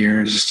right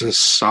here, just as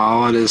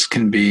solid as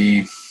can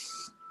be,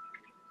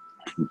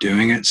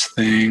 doing its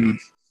thing.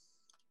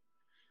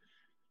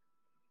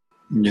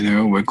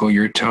 Wiggle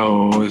your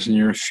toes and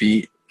your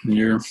feet and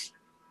your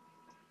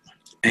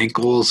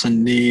ankles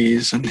and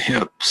knees and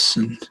hips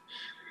and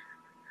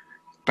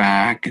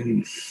back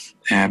and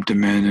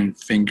abdomen and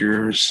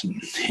fingers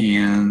and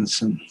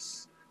hands and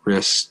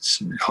wrists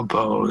and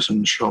elbows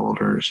and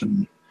shoulders,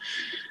 and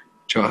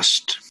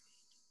just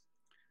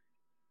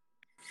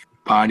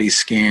body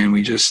scan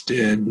we just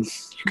did.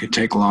 You could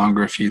take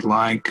longer if you'd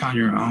like on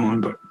your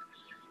own, but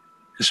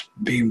just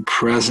being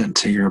present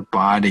to your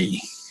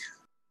body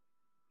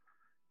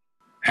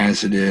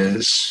as it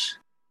is,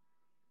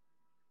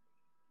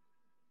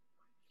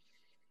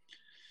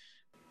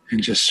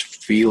 and just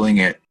feeling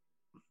it.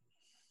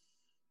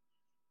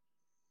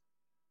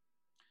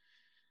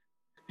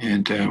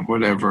 And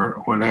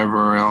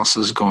whatever else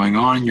is going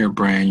on in your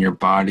brain, your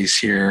body's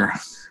here.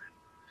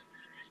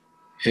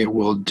 It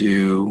will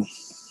do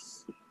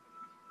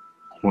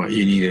what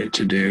you need it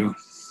to do.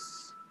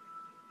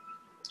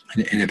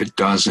 And if it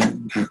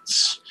doesn't,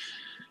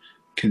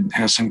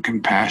 have some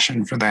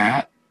compassion for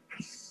that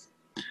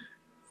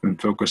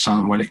and focus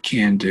on what it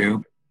can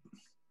do.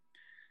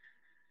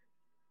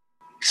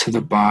 So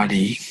the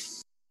body,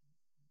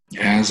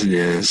 as it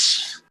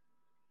is,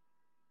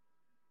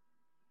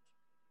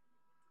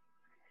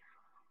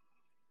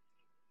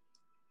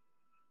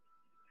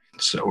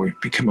 so we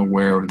become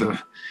aware of the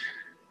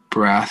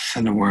breath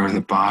and aware of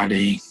the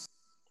body.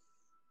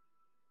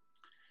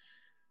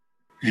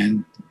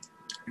 And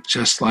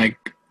just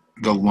like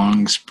the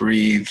lungs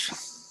breathe,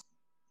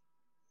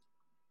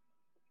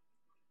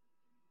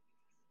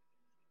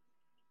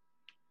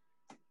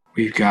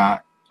 we've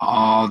got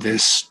all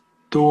this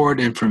stored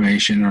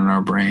information in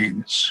our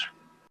brains.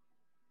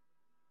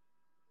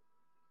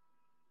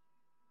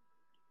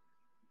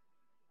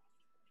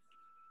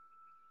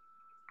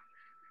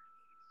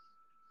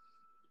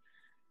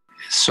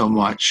 So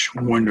much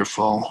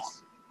wonderful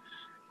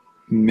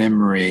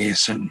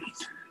memories and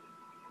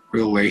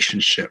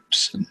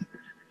relationships and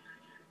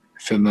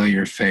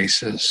familiar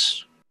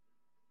faces.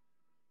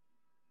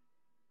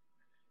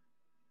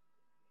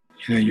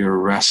 Your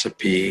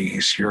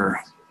recipes, your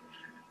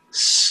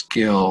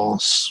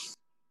skills,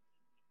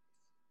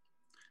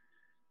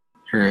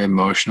 your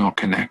emotional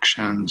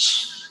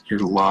connections, your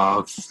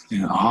love,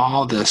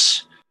 all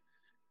this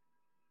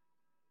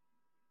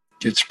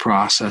gets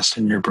processed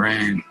in your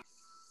brain.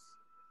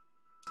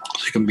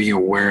 So you can be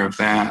aware of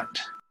that.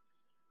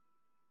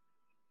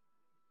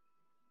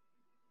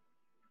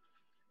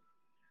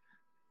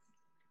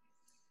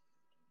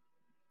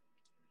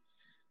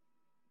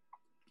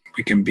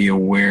 We can be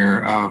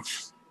aware of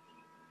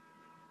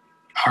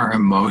our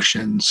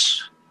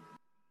emotions.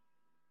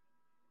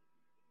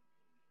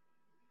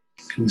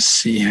 You can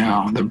see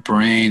how the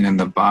brain and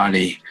the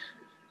body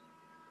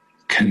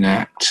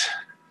connect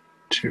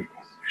to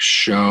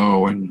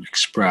show and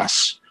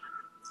express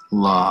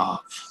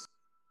love,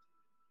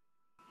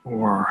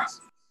 or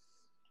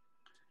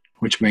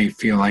which may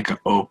feel like an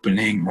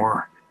opening,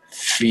 or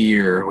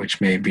fear,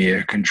 which may be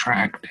a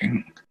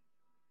contracting.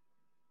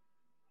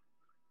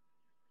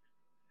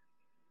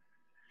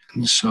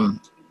 And so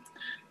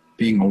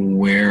being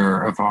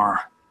aware of our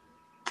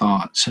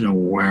thoughts and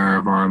aware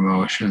of our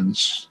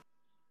emotions.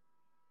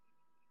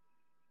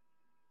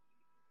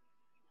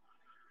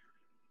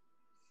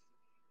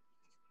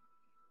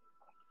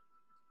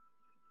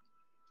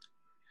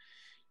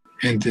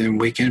 And then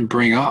we can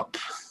bring up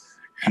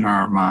in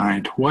our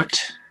mind,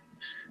 what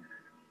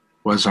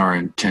was our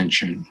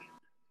intention?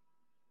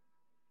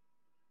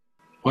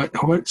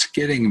 What's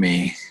getting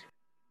me?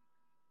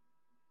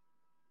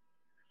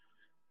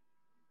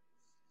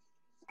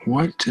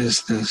 What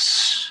is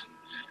this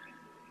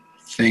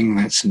thing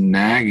that's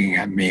nagging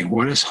at me?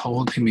 What is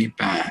holding me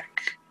back?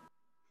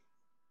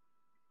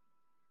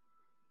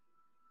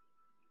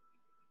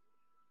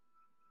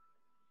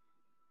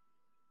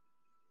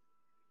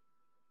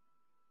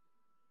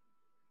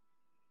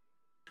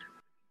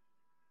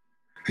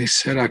 They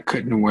said I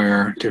couldn't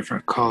wear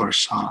different color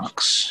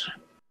socks.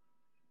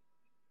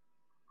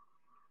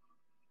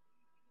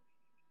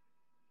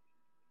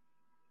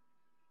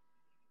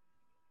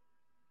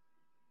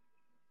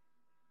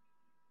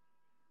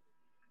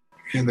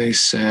 And they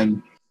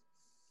said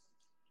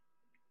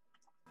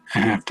I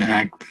have to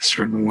act a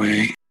certain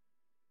way.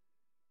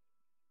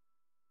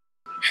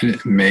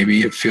 And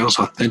maybe it feels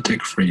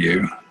authentic for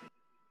you.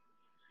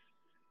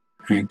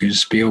 And you can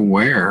just be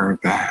aware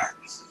of that.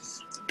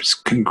 It's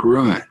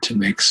congruent to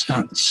make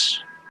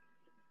sense.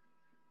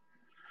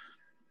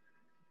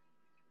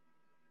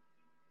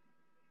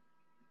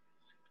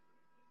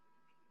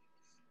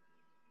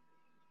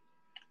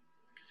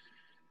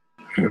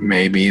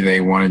 Maybe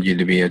they wanted you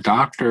to be a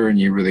doctor and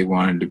you really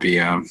wanted to be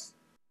a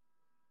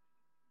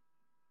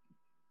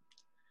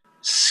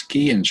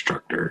ski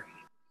instructor.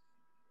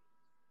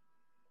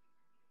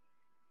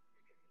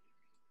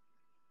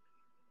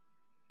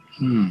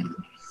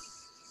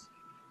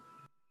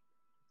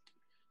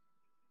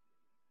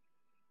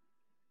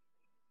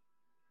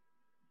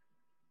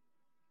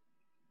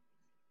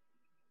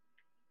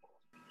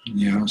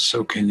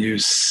 So can you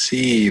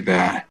see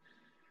that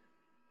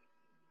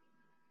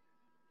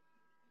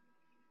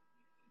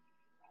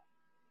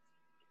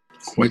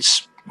what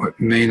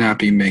may not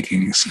be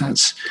making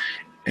sense?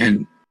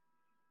 And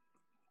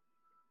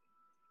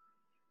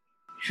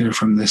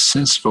from this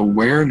sense of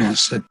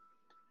awareness, that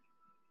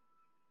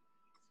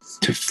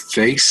to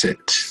face it,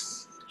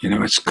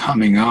 it's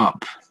coming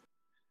up.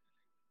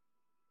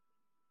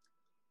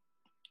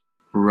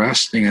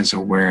 Resting as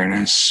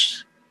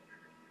awareness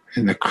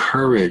and the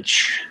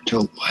courage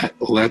to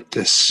let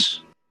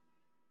this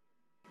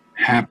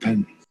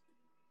happen,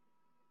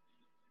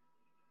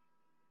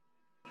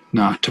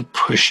 not to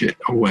push it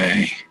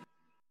away.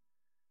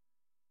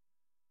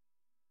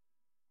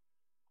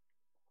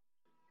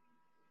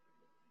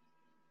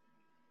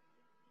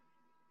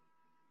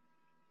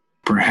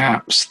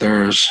 Perhaps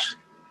there's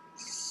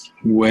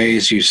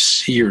ways you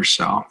see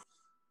yourself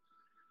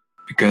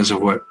because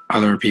of what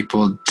other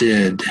people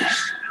did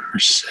or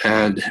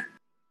said.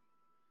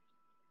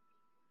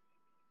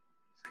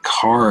 It's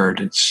hard,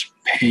 it's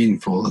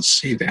painful to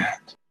see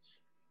that.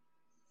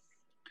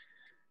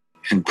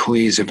 And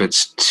please, if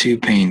it's too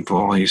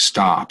painful, you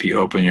stop, you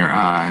open your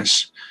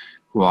eyes,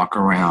 walk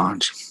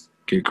around,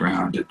 get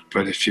grounded.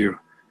 But if you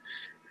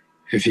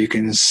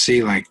can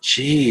see like,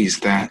 geez,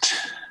 that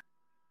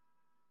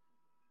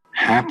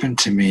happened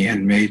to me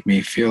and made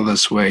me feel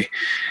this way,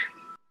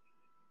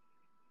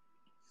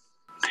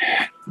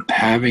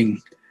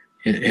 having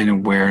it in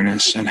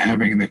awareness and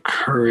having the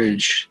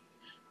courage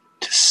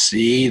to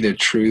see the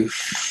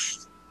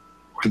truth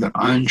or the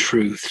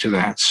untruth to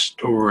that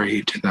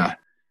story, to the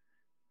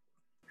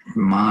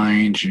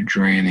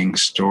mind-draining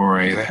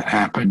story that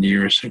happened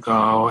years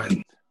ago,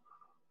 and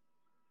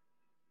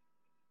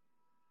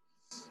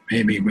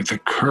maybe with the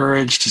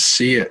courage to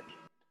see it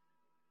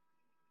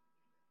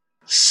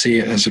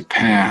as a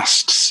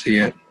past, see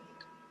it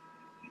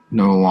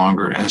no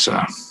longer as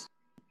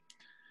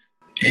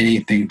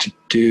anything to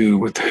do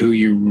with who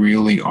you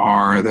really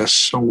are.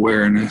 This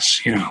awareness,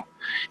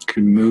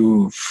 can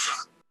move.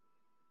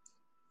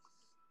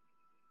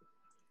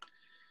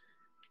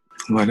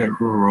 Let it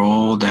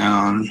roll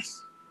down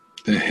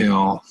the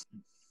hill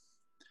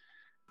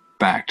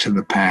back to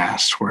the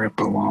past where it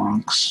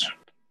belongs.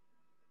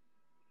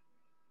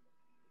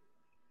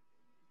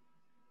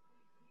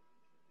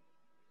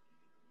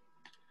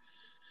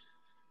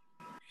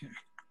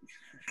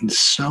 And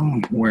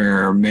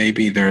somewhere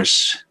maybe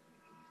there's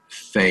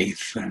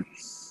faith and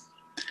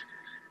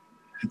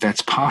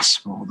that's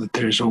possible, that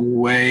there's a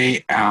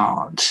way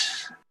out,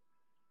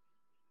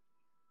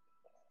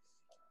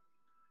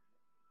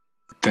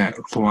 that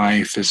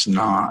life is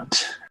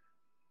not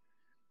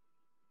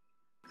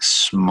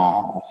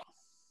small.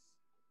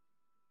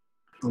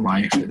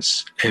 Life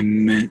is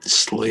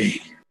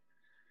immensely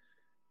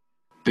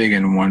big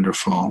and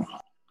wonderful.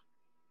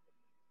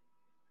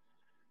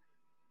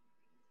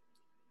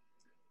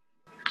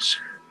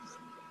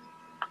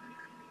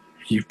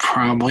 You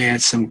probably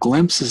had some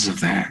glimpses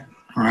of that,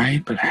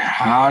 right? But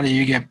how do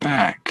you get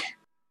back?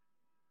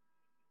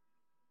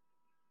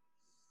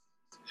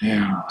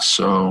 Yeah,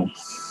 so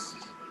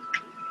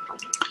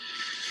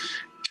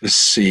just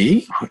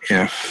see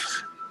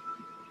if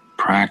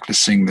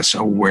practicing this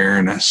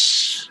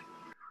awareness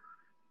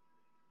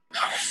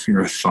of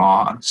your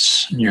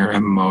thoughts, your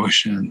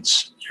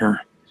emotions,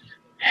 your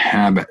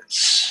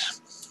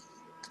habits,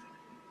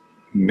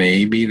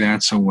 maybe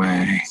that's a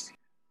way.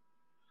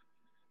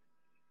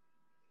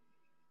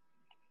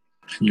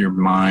 Your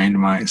mind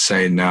might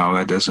say, no,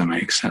 that doesn't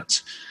make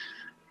sense.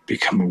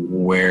 Become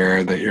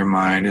aware that your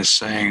mind is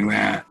saying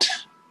that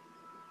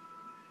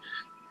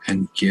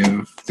and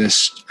give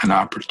this an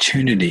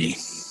opportunity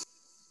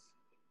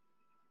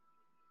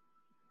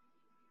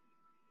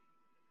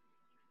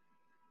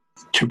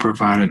to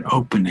provide an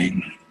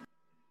opening.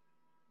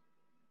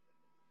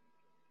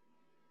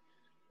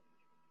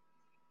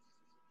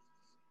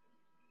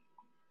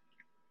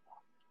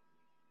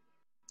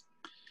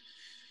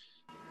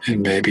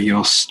 And maybe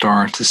you'll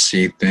start to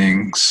see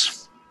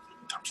things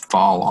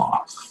fall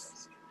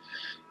off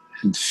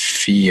and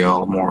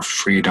feel more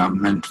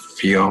freedom and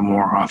feel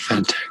more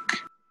authentic.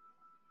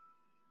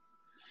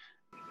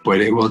 But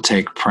it will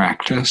take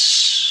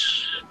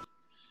practice,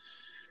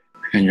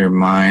 and your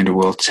mind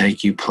will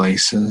take you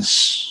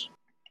places,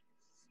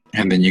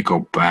 and then you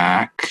go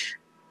back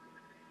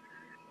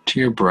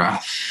to your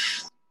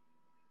breath.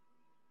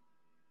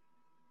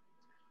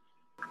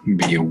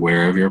 Be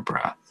aware of your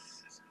breath.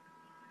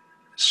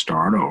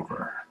 Start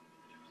over.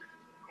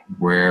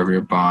 Aware of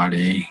your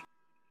body,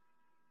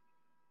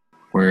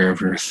 aware of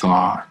your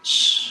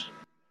thoughts,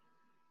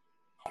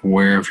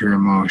 aware of your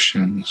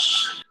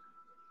emotions,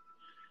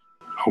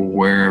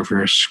 aware of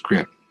your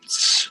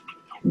scripts,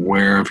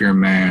 aware of your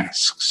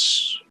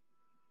masks.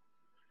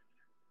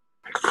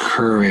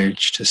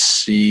 Courage to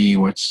see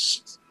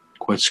what's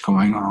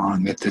going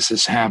on, that this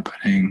is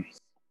happening.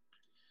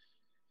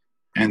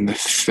 And the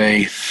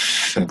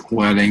faith that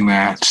letting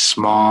that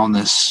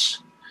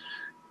smallness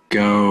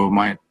go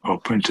might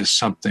open to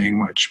something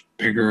much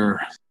bigger.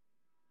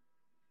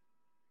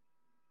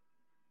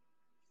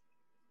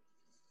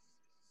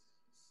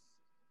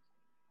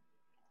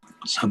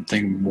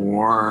 Something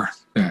more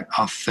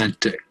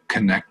authentic,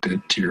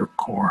 connected to your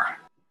core.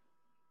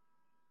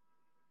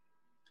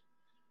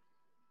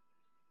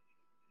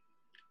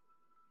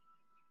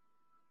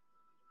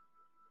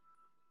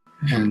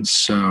 And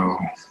so,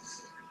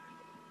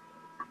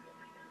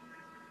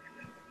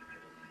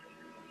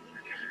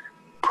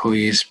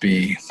 please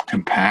be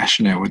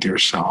compassionate with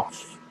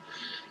yourself.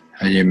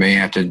 And you may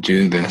have to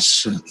do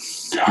this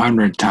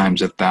 100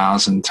 times,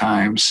 1,000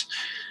 times.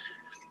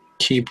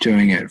 Keep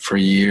doing it for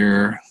a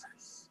year,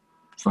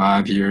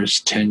 5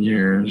 years, 10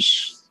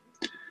 years,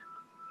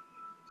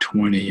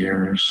 20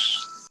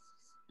 years.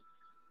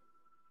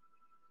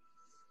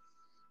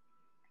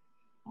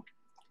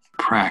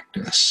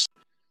 Practice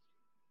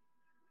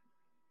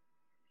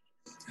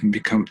and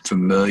become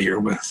familiar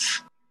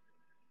with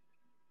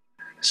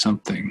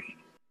something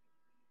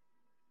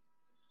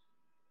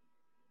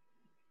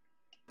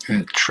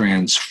that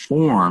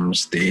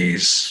transforms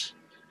these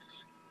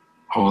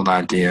old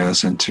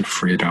ideas into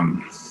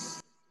freedom,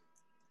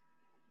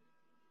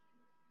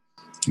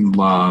 and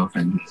love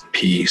and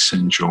peace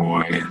and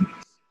joy and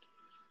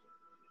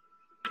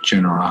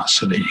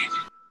generosity.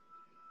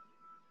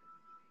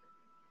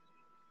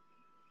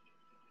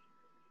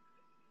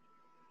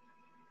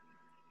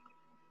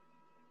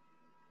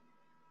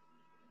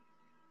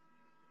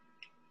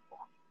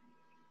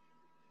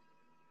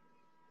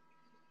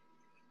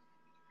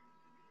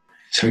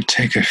 So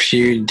take a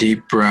few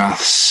deep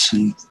breaths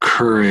and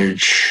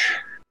courage.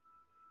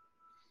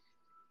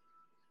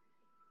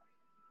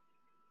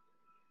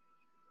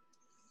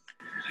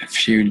 A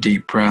few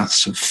deep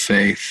breaths of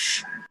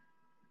faith.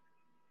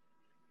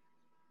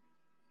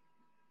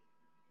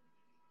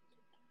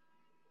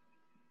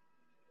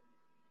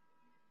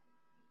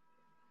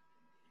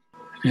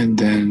 And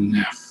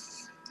then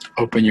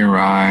open your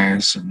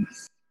eyes and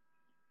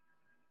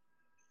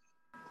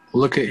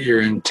look at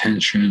your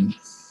intention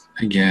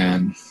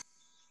again.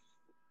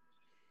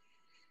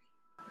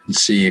 And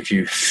see if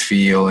you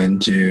feel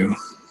into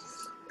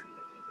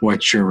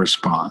what your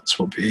response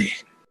will be.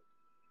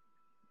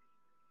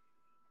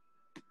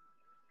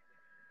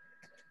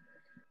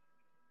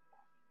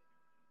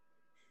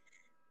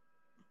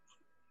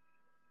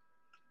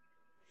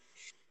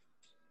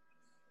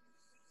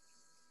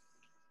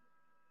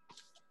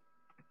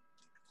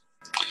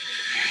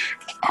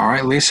 All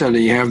right, Lisa, do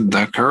you have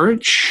the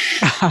courage?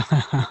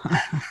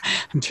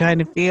 I'm trying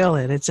to feel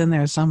it. It's in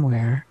there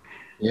somewhere.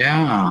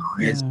 Yeah,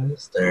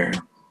 it's there.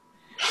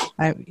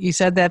 You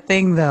said that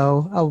thing,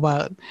 though,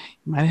 about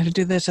you might have to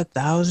do this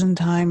 1,000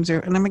 times.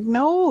 And I'm like,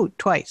 no,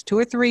 twice, 2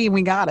 or 3, and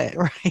we got it,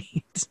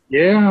 right?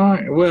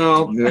 Yeah,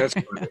 well, that's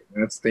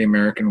that's the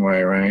American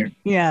way, right?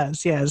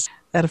 Yes.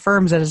 That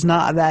affirms that it's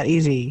not that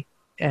easy.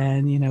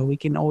 And, we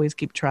can always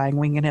keep trying.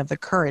 We can have the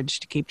courage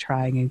to keep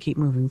trying and keep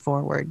moving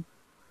forward.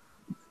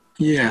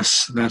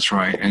 Yes, that's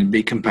right. And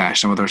be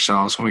compassionate with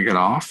ourselves when we get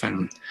off.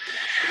 And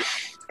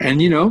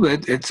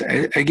that it's,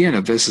 again,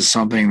 if this is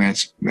something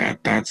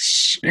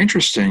that's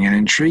interesting and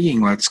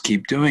intriguing, let's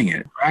keep doing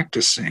it,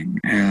 practicing.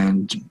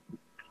 And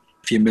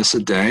if you miss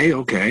a day,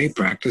 okay,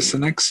 practice the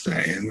next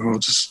day, and we'll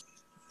just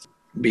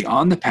be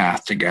on the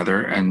path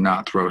together and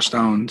not throw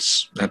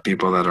stones at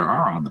people that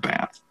are on the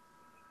path.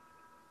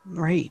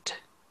 Right.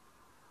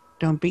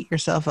 Don't beat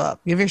yourself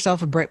up. Give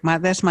yourself a break.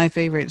 That's my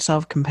favorite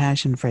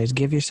self-compassion phrase.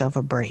 Give yourself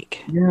a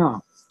break. Yeah.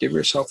 Give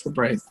yourself a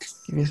break.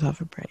 Give yourself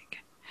a break.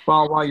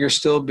 While you're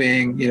still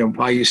being,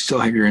 while you still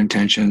have your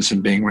intentions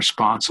and being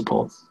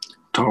responsible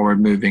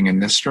toward moving in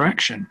this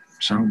direction.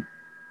 So,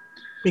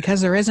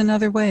 because there is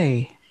another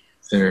way.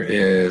 There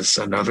is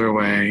another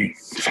way.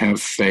 Have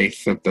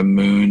faith that the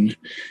moon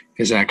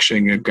is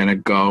actually going to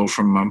go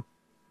from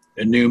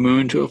a new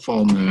moon to a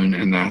full moon,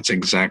 and that's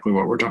exactly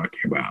what we're talking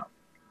about.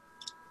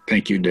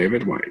 Thank you,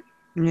 David White.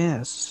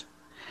 Yes.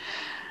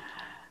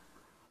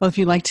 Well, if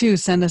you'd like to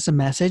send us a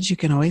message, you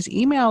can always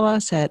email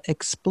us at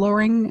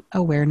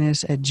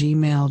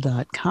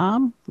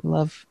exploringawareness@gmail.com. We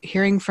love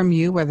hearing from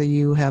you, whether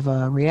you have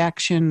a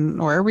reaction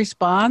or a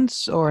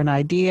response or an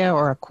idea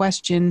or a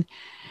question.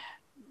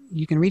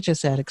 You can reach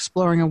us at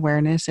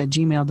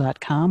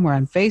exploringawareness@gmail.com. We're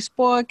on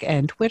Facebook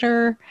and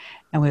Twitter,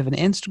 and we have an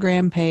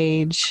Instagram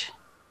page.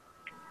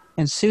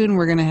 And soon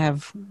we're going to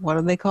have, what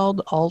are they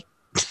called? Alt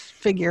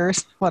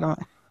figures?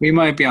 We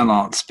might be on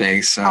Alt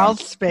Space. Alt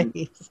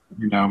Space.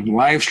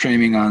 Live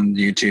streaming on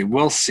YouTube.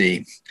 We'll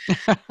see.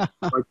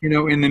 But,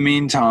 in the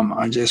meantime,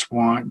 I just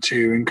want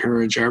to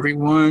encourage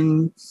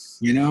everyone,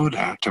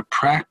 to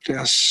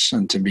practice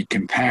and to be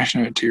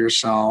compassionate to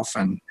yourself.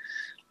 And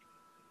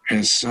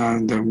as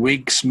the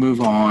weeks move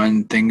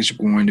on, things are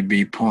going to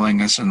be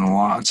pulling us in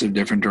lots of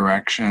different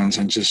directions.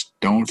 And just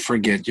don't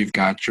forget you've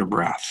got your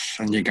breath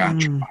and you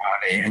got your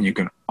body, and you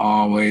can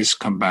always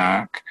come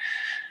back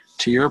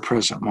to your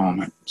present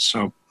moment.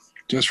 So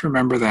just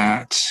remember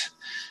that,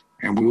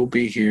 and we'll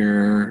be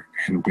here,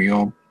 and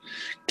we'll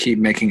keep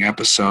making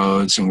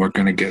episodes, and we're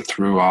going to get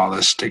through all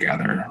this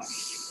together.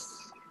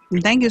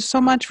 Thank you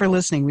so much for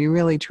listening. We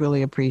really,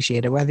 truly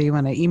appreciate it. Whether you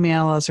want to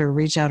email us or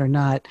reach out or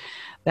not,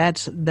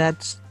 that's the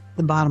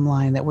bottom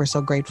line that we're so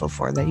grateful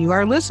for, that you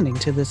are listening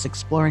to this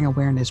Exploring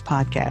Awareness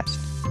podcast.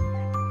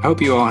 I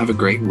hope you all have a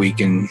great week,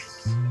 and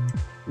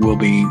we'll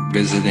be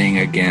visiting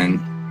again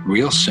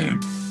real soon.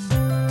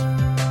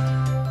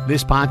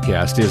 This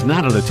podcast is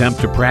not an attempt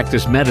to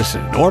practice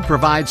medicine or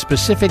provide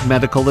specific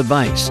medical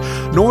advice,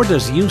 nor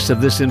does use of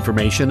this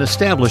information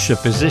establish a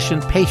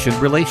physician-patient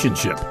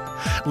relationship.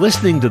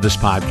 Listening to this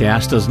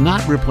podcast does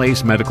not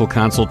replace medical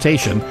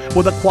consultation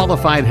with a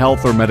qualified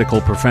health or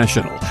medical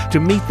professional to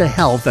meet the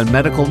health and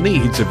medical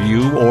needs of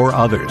you or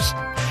others.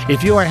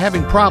 If you are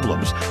having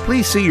problems,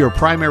 please see your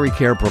primary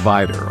care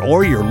provider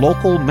or your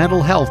local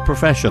mental health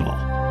professional.